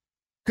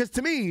 Because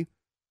to me,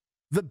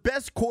 the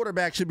best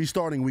quarterback should be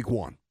starting week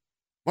 1.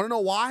 Want to know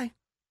why?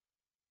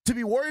 To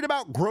be worried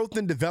about growth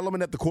and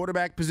development at the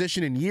quarterback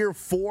position in year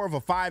 4 of a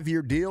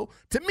 5-year deal,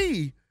 to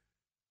me,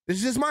 this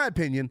is just my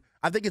opinion,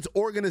 I think it's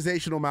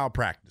organizational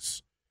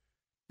malpractice.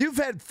 You've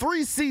had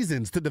 3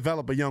 seasons to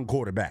develop a young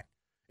quarterback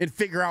and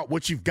figure out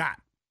what you've got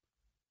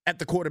at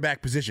the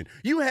quarterback position.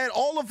 You had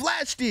all of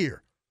last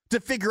year to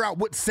figure out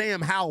what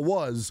Sam Howell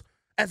was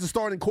as a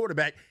starting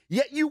quarterback,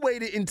 yet you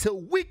waited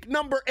until week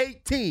number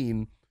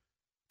 18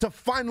 to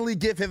finally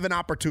give him an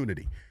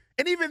opportunity.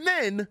 And even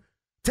then,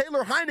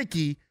 Taylor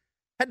Heineke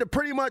had to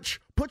pretty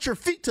much put your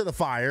feet to the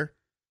fire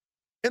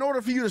in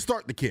order for you to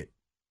start the kid.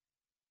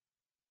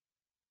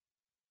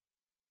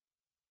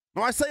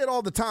 Now, I say it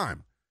all the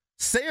time.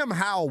 Sam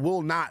Howell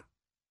will not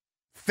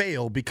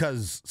fail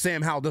because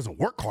Sam Howell doesn't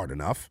work hard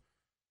enough.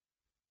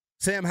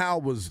 Sam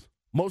Howell was,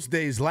 most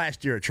days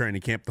last year at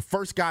training camp, the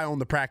first guy on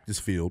the practice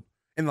field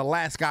and the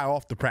last guy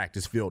off the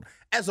practice field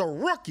as a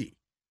rookie.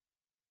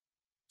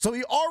 So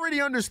he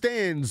already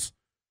understands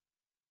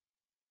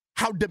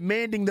how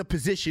demanding the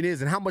position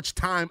is and how much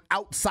time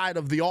outside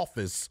of the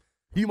office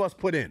you must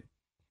put in.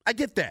 I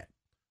get that.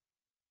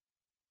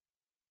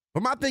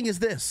 But my thing is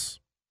this.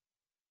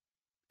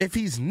 if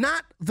he's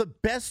not the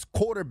best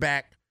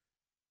quarterback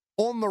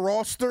on the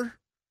roster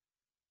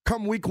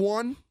come week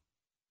one,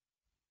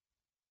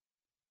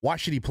 why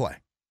should he play?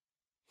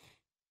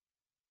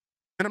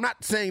 And I'm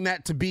not saying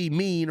that to be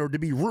mean or to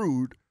be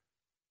rude.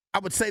 I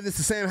would say this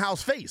to Sam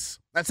Howell's face.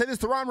 I'd say this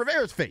to Ron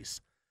Rivera's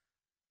face.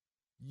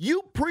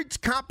 You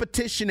preach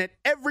competition at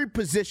every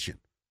position.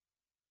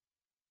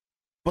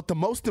 But the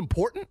most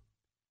important,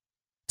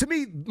 to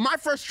me, my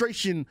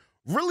frustration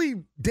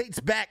really dates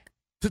back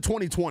to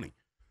 2020.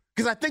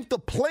 Because I think the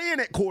plan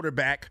at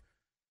quarterback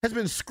has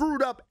been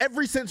screwed up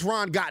ever since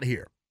Ron got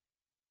here.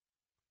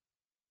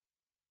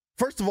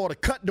 First of all, to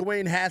cut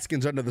Dwayne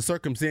Haskins under the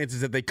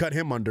circumstances that they cut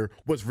him under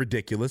was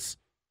ridiculous.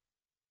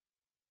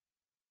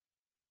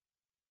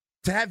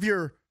 To have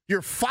your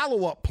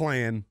follow-up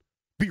plan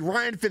be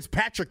Ryan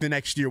Fitzpatrick the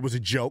next year was a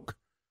joke.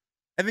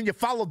 And then you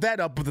followed that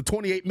up with a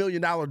 $28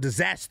 million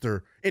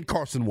disaster in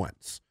Carson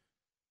Wentz.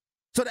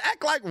 So to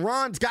act like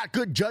Ron's got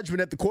good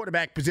judgment at the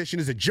quarterback position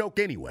is a joke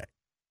anyway.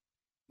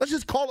 Let's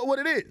just call it what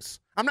it is.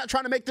 I'm not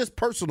trying to make this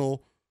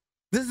personal.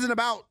 This isn't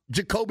about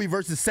Jacoby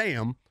versus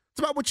Sam. It's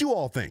about what you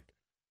all think.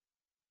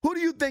 Who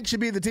do you think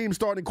should be the team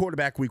starting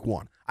quarterback week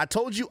one? I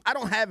told you I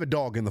don't have a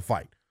dog in the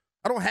fight.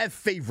 I don't have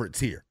favorites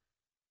here.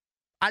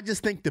 I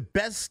just think the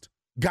best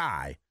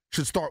guy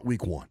should start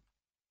week one.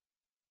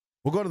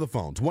 We'll go to the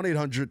phones.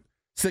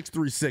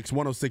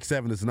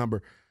 1-800-636-1067 is the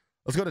number.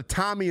 Let's go to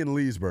Tommy in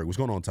Leesburg. What's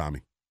going on,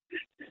 Tommy?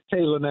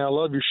 Hey, Lynnell, I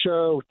love your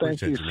show.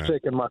 Thank Appreciate you for man.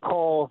 taking my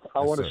call. I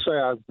want to say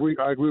I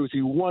agree with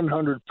you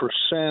 100%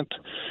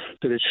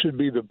 that it should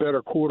be the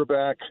better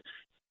quarterback.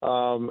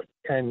 And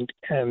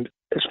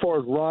as far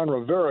as Ron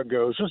Rivera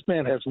goes, this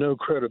man has no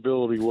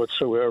credibility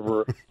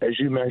whatsoever, as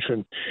you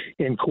mentioned,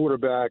 in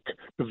quarterback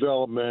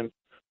development,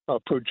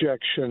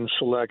 projection,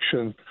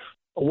 selection.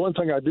 One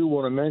thing I do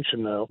want to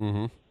mention, though,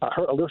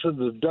 I listened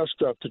to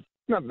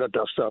not the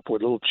dust up,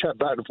 with a little chat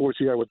back and forth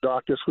he had with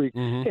Doc this week.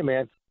 Hey,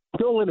 man,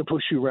 don't let him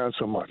push you around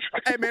so much.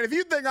 Hey, man, if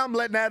you think I'm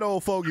letting that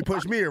old fogey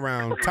push me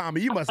around,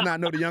 Tommy, you must not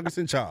know the youngest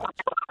in charge.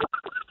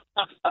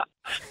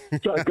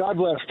 God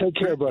bless. Take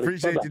care, buddy.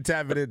 Appreciate Bye-bye. you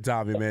tapping in,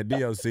 Tommy, man.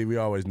 DLC, we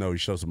always know you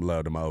show some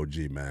love to my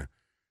OG, man.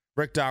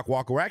 Rick Doc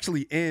Walker. We're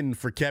actually in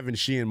for Kevin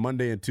Sheehan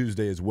Monday and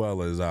Tuesday, as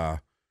well as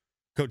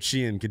Coach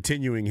Sheehan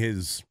continuing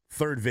his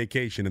third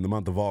vacation in the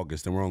month of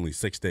August, and we're only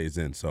 6 days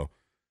in. So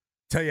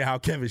tell you how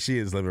Kevin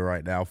Sheehan's living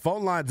right now.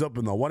 Phone line's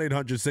open, though.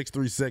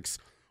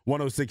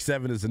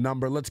 1-800-636-1067 is the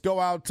number. Let's go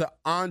out to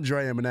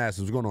Andre in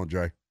Manassas. What's going on,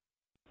 Andre?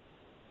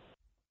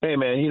 Hey,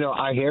 man,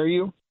 I hear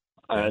you,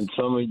 and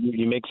some of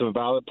you make some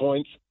valid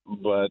points,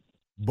 but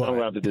I don't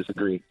have to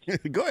disagree.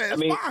 Go ahead.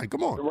 It's fine.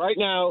 Come on. Right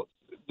now,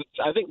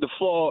 I think the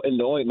flaw in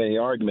the ointment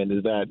argument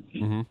is that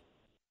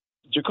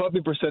Jacoby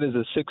Brissett is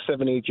a 6,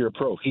 7, 8-year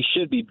pro. He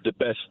should be the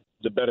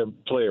better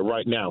player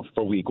right now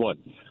for week one.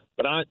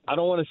 But I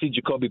don't want to see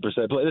Jacoby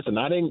Brissett play. Listen,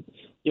 I've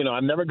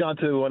never gone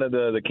to one of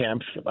the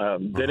camps.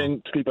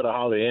 Didn't sleep at a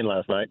Holiday Inn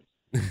last night.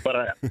 But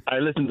I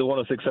listen to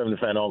 106.7 The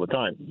Fan all the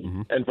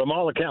time. And from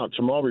all accounts,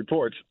 from all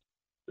reports,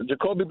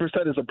 Jacoby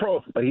Brissett is a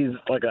pro. But he's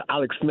like an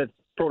Alex Smith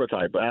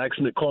prototype, Alex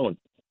Smith clone.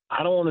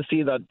 I don't want to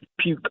see that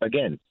puke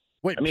again.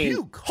 Wait,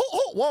 puke?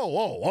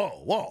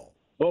 Whoa.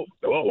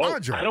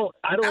 Andre, I don't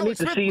Alex need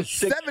to Smith see was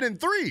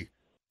 7-3.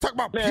 Talk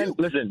about puke.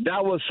 Listen,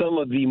 that was some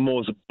of the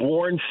most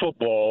boring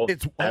football,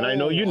 and I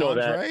know you know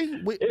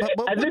Andre,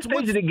 that. At this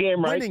stage of the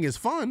game, right? Winning is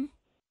fun.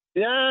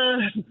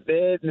 Yeah,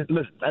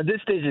 listen, at this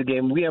stage of the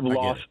game, we have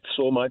lost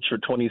so much for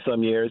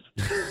 20-some years.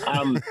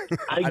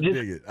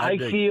 I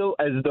feel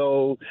as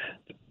though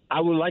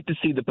I would like to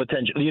see the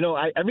potential.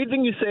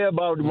 Everything you say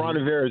about Ron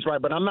Rivera is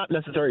right, but I'm not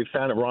necessarily a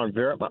fan of Ron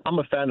Rivera. But I'm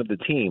a fan of the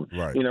team.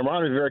 Right.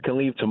 Ron Rivera can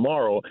leave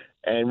tomorrow,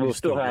 and we'll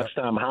still have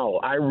Sam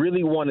Howell. I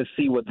really want to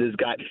see what this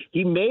guy.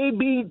 He may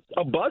be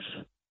a bust,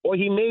 or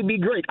he may be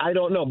great. I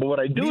don't know. But what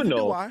I do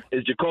know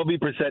is Jacoby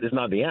Brissett is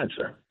not the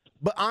answer.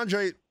 But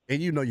Andre,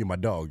 and you know you're my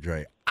dog,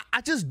 Dre.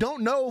 I just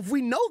don't know if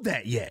we know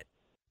that yet.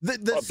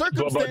 The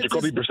circumstances,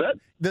 Jacoby Brissett?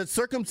 The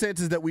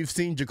circumstances that we've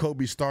seen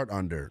Jacoby start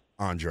under,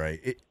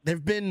 Andre,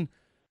 they've been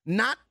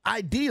not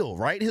ideal,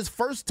 right? His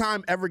first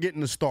time ever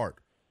getting a start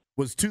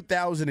was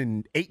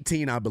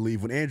 2018, I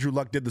believe, when Andrew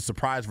Luck did the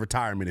surprise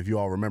retirement, if you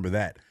all remember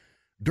that.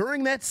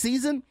 During that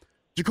season,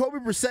 Jacoby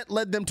Brissett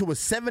led them to a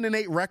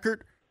 7-8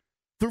 record,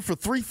 threw for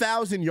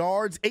 3,000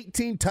 yards,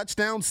 18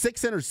 touchdowns,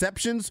 6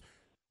 interceptions,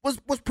 was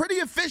pretty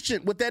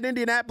efficient with that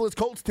Indianapolis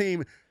Colts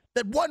team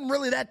that wasn't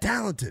really that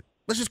talented.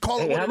 Let's just call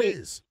it what it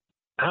is.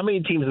 How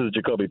many teams has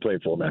Jacoby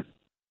played for, man?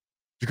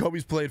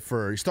 Jacoby's played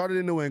he started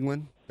in New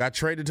England, got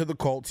traded to the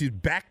Colts. He's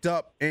backed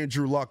up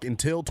Andrew Luck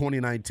until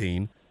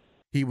 2019.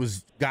 He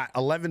got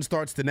 11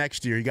 starts the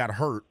next year. He got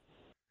hurt.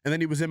 And then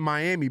he was in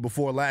Miami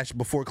before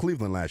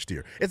Cleveland last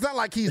year. It's not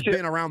like he's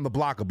been around the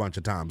block a bunch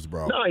of times,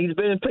 bro. No, he's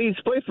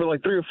played for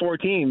like 3 or 4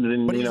 teams,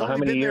 and how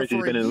many years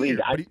he's been in the league.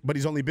 But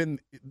he's only been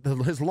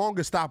his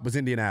longest stop was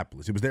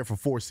Indianapolis. He was there for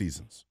 4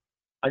 seasons.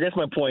 I guess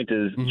my point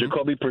is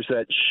Jacoby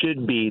Brissett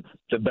should be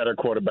the better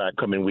quarterback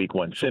coming week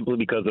one, simply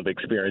because of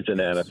experience in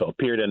the NFL.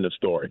 Period. End of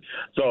story.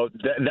 So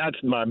that's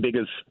my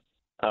biggest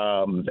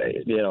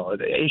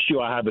The issue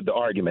I have with the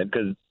argument,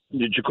 because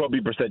Jacoby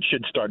Brissett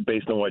should start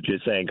based on what you're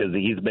saying, because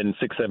he's been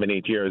 6, 7,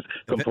 8 years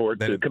compared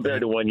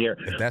to 1 year.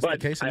 If that's the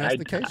case, then that's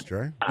the case,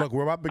 Dre. Look,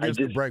 we're up against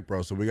the break,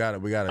 bro, so we got to.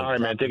 All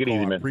right, man, take it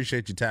easy, man.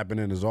 Appreciate you tapping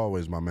in as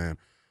always, my man.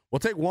 We'll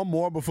take one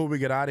more before we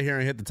get out of here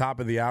and hit the top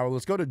of the hour.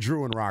 Let's go to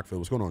Drew in Rockville.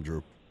 What's going on,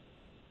 Drew?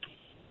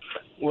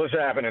 What's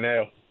happening,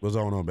 Al? What's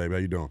going on, baby? How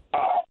you doing?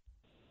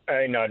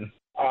 Ain't nothing.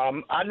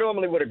 I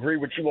normally would agree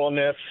with you on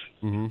this,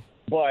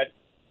 but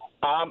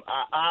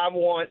I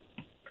want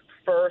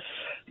first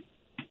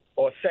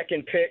or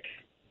second pick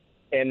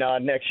in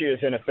next year's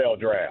NFL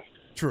draft.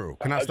 True.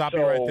 Can I stop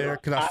you right there?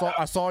 Because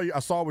I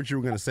saw what you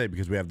were going to say,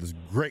 because we have this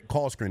great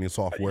call screening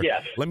software.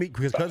 Yes.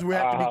 Because we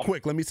have to be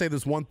quick. Let me say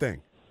this one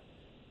thing.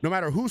 No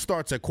matter who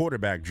starts at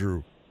quarterback,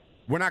 Drew,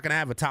 we're not going to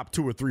have a top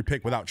 2 or 3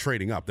 pick without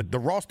trading up. The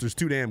roster's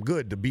too damn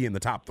good to be in the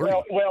top 3.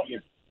 Come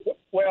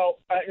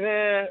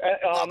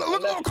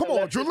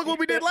on, Drew. Look what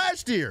we did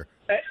last year.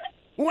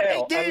 We won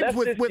 8 games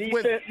with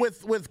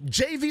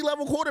JV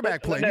level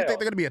quarterback play. You think they're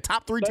going to be a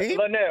top 3 team?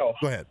 Lynnell,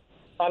 go ahead.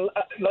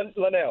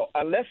 Lynnell,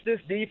 unless this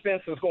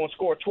defense is going to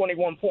score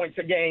 21 points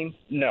a game,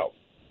 no.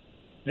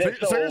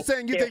 So you're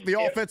saying you think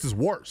the offense is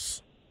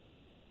worse?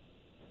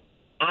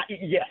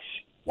 Yes.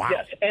 Wow.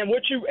 Yes,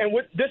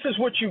 this is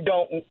what you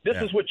don't.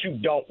 Is what you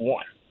don't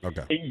want.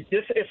 Okay.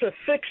 It's a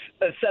 6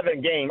 or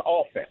 7 game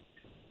offense,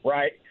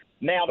 right?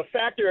 Now the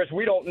factor is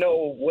we don't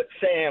know what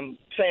Sam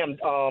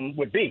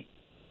would be.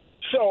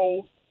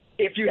 So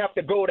if you have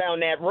to go down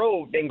that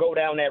road, then go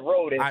down that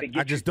road. And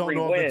I just don't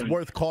know if it's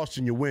worth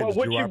costing you wins,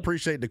 Drew. I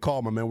appreciate the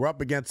call, my man. We're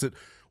up against it.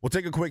 We'll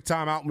take a quick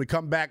time out. When we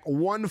come back,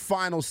 one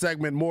final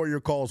segment, more of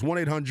your calls,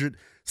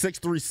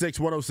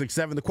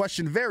 1-800-636-1067. The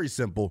question, very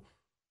simple.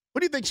 What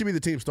do you think should be the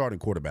team starting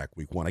quarterback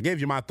week 1? I gave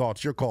you my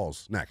thoughts. Your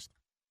calls next.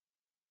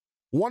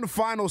 One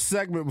final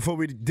segment before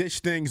we dish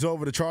things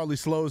over to Charlie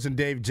Slows and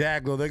Dave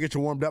Jaglow. They'll get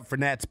you warmed up for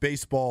Nats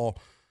baseball.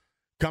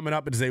 Coming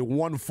up, it is a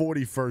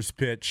 1:40 first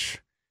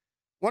pitch.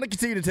 Want to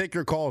continue to take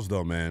your calls,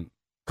 though, man.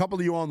 A couple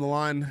of you on the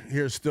line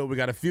here still. We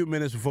got a few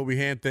minutes before we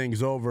hand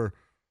things over.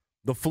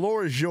 The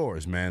floor is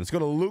yours, man. Let's go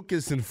to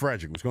Lucas and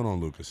Frederick. What's going on,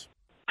 Lucas?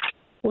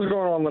 What's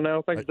going on,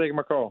 Lynnell? Thanks for taking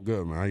my call.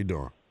 Good, man. How you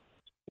doing?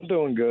 I'm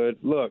doing good.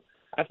 Look,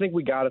 I think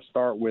we got to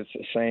start with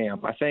Sam.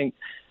 I think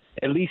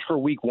at least for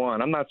week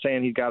 1, I'm not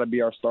saying he's got to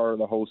be our starter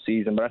the whole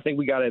season, but I think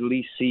we got to at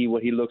least see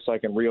what he looks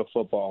like in real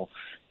football.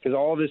 Because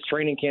all this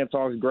training camp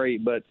talk is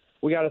great, but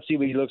we got to see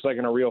what he looks like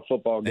in a real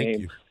football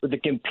game with a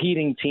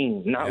competing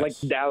team, not like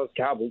the Dallas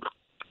Cowboys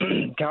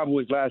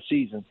last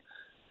season.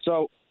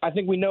 So I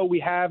think we know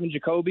we have in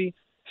Jacoby,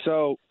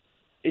 so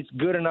it's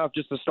good enough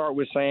just to start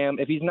with Sam.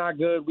 If he's not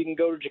good, we can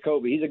go to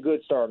Jacoby. He's a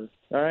good starter.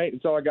 All right?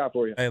 That's all I got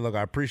for you. Hey, look,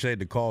 I appreciate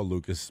the call,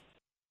 Lucas.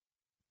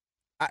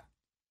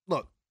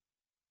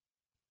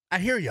 I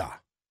hear y'all.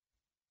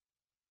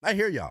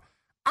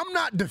 I'm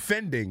not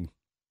defending.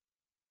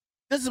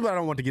 This is what I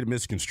don't want to get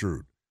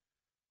misconstrued.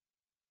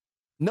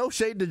 No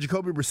shade to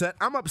Jacoby Brissett.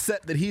 I'm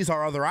upset that he's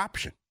our other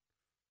option.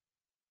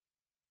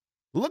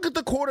 Look at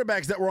the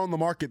quarterbacks that were on the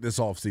market this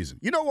offseason.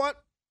 You know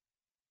what?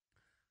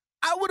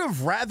 I would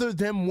have rather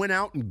them went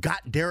out and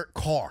got Derek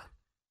Carr.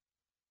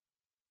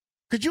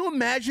 Could you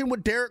imagine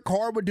what Derek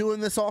Carr would do in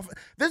this offense?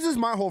 This is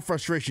my whole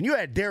frustration. You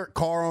had Derek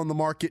Carr on the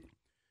market.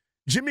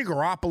 Jimmy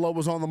Garoppolo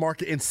was on the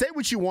market. And say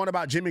what you want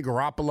about Jimmy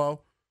Garoppolo.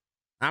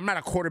 I'm not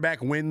a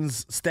quarterback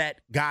wins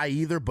stat guy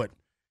either, but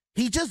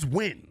he just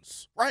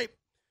wins, right?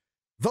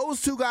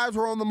 Those two guys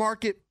were on the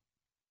market.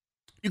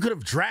 You could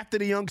have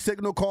drafted a young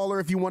signal caller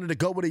if you wanted to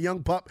go with a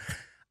young pup.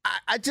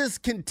 I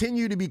just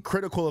continue to be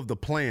critical of the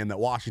plan that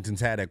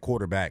Washington's had at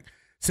quarterback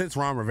since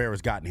Ron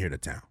Rivera's gotten here to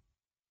town.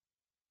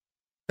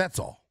 That's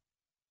all.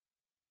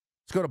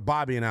 Let's go to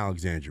Bobby in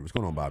Alexandria. What's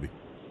going on, Bobby?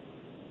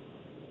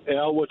 Hey,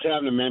 what's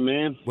happening,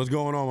 man? What's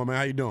going on, my man?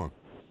 How you doing?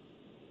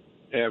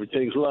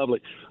 Everything's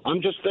lovely.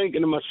 I'm just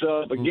thinking to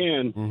myself,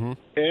 again,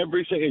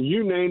 and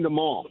you named them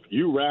off.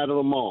 You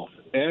rattled them off.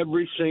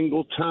 Every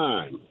single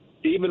time,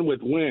 even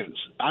with wins.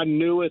 I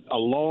knew it a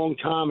long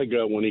time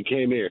ago when he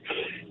came here.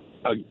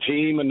 A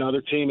team,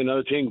 another team,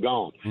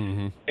 gone.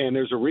 And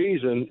there's a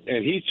reason,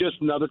 and he's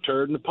just another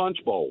turd in the punch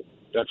bowl.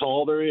 That's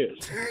all there is.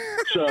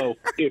 So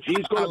if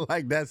he's going to... I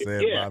like that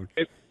saying, Bobby.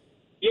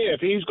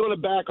 If he's going to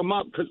back him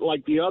up, cause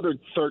like the other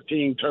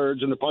 13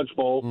 turds in the punch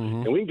bowl,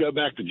 and we can go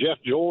back to Jeff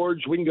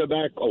George, we can go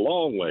back a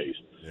long ways,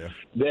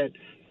 that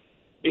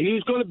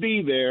he's going to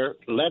be there,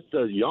 let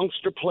the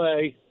youngster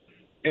play,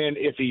 and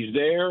if he's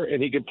there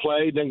and he can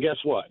play, then guess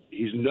what?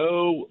 He's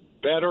no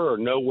better or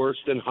no worse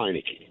than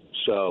Heineke.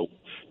 So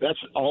that's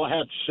all I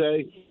have to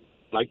say.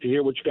 I'd like to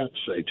hear what you got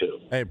to say, too.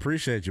 Hey,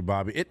 appreciate you,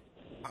 Bobby.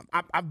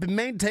 I've been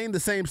maintaining the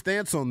same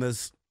stance on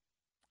this.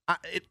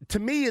 To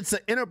me, it's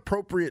an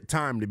inappropriate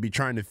time to be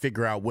trying to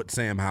figure out what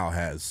Sam Howell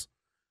has.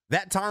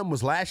 That time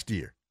was last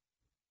year.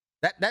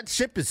 That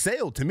ship has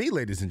sailed to me,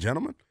 ladies and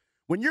gentlemen.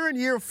 When you're in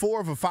year 4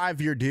 of a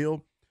 5-year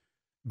deal,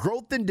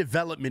 growth and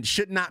development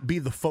should not be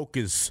the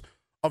focus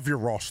of your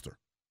roster.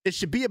 It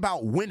should be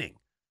about winning.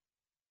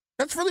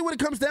 That's really what it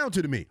comes down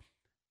to me.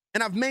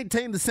 And I've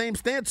maintained the same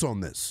stance on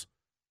this.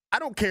 I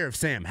don't care if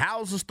Sam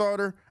Howell's the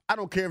starter. I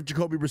don't care if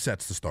Jacoby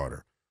Brissett's the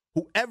starter.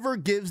 Whoever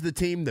gives the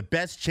team the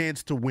best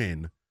chance to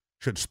win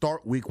should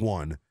start week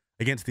 1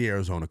 against the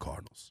Arizona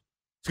Cardinals.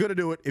 It's going to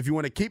do it. If you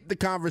want to keep the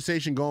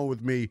conversation going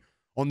with me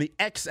on the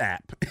X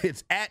app,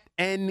 it's at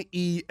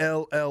NELL_BTP.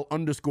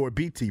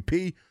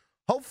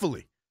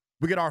 Hopefully,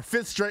 we get our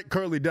 5th straight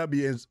Curly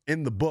W's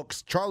in the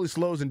books. Charlie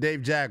Slows and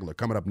Dave Jagler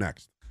coming up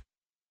next.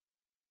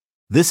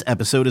 This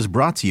episode is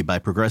brought to you by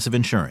Progressive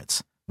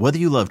Insurance. Whether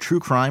you love true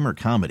crime or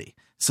comedy,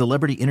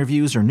 celebrity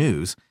interviews or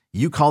news,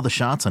 you call the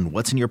shots on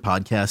what's in your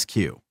podcast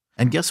queue.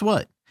 And guess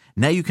what?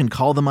 Now you can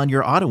call them on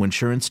your auto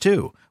insurance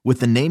too with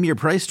the Name Your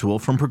Price tool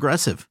from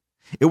Progressive.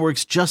 It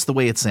works just the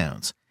way it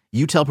sounds.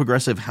 You tell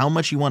Progressive how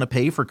much you want to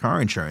pay for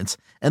car insurance,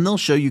 and they'll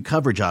show you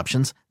coverage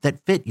options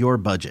that fit your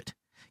budget.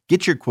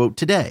 Get your quote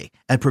today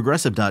at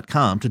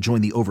Progressive.com to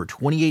join the over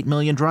 28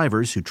 million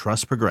drivers who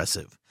trust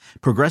Progressive.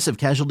 Progressive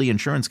Casualty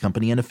Insurance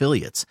Company and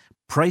Affiliates.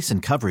 Price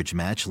and coverage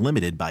match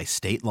limited by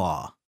state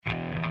law.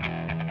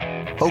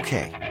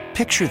 Okay,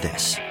 picture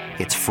this.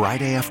 It's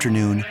Friday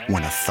afternoon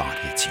when a thought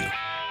hits you.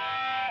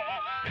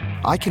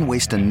 I can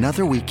waste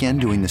another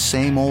weekend doing the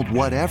same old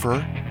whatever,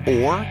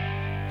 or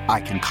I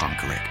can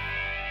conquer it.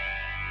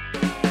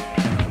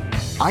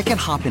 I can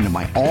hop into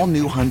my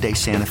all-new Hyundai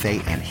Santa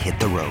Fe and hit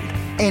the road.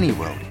 Any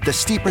road. The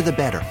steeper, the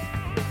better.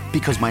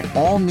 Because my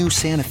all-new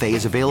Santa Fe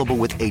is available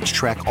with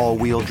H-Track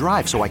all-wheel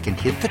drive, so I can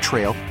hit the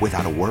trail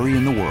without a worry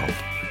in the world.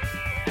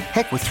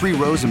 Heck, with 3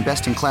 rows and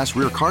best-in-class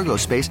rear cargo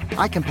space,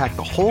 I can pack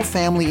the whole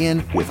family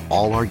in with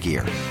all our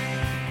gear.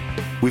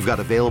 We've got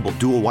available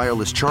dual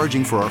wireless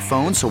charging for our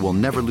phones, so we'll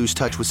never lose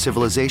touch with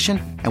civilization,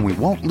 and we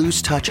won't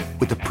lose touch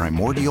with the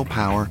primordial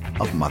power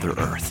of Mother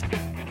Earth.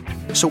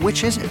 So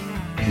which is it?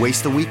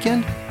 Waste the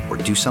weekend or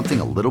do something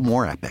a little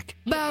more epic?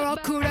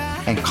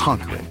 And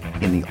conquer it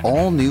in the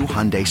all-new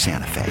Hyundai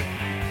Santa Fe.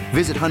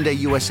 Visit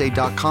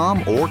HyundaiUSA.com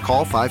or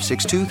call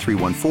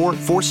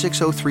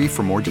 562-314-4603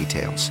 for more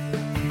details.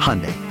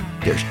 Hyundai,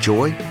 there's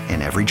joy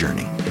in every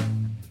journey.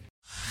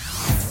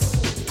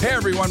 Hey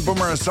everyone,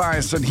 Boomer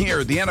Esiason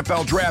here. The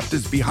NFL Draft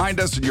is behind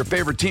us and your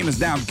favorite team is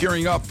now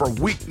gearing up for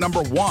week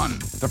number 1.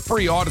 The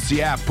free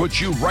Odyssey app puts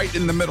you right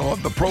in the middle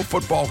of the pro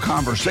football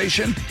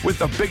conversation with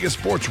the biggest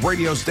sports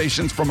radio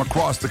stations from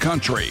across the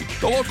country.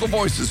 The local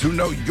voices who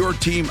know your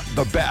team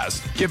the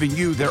best, giving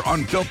you their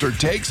unfiltered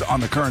takes on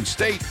the current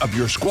state of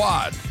your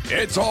squad.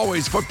 It's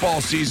always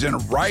football season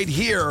right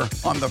here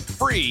on the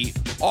free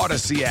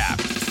Odyssey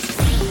app.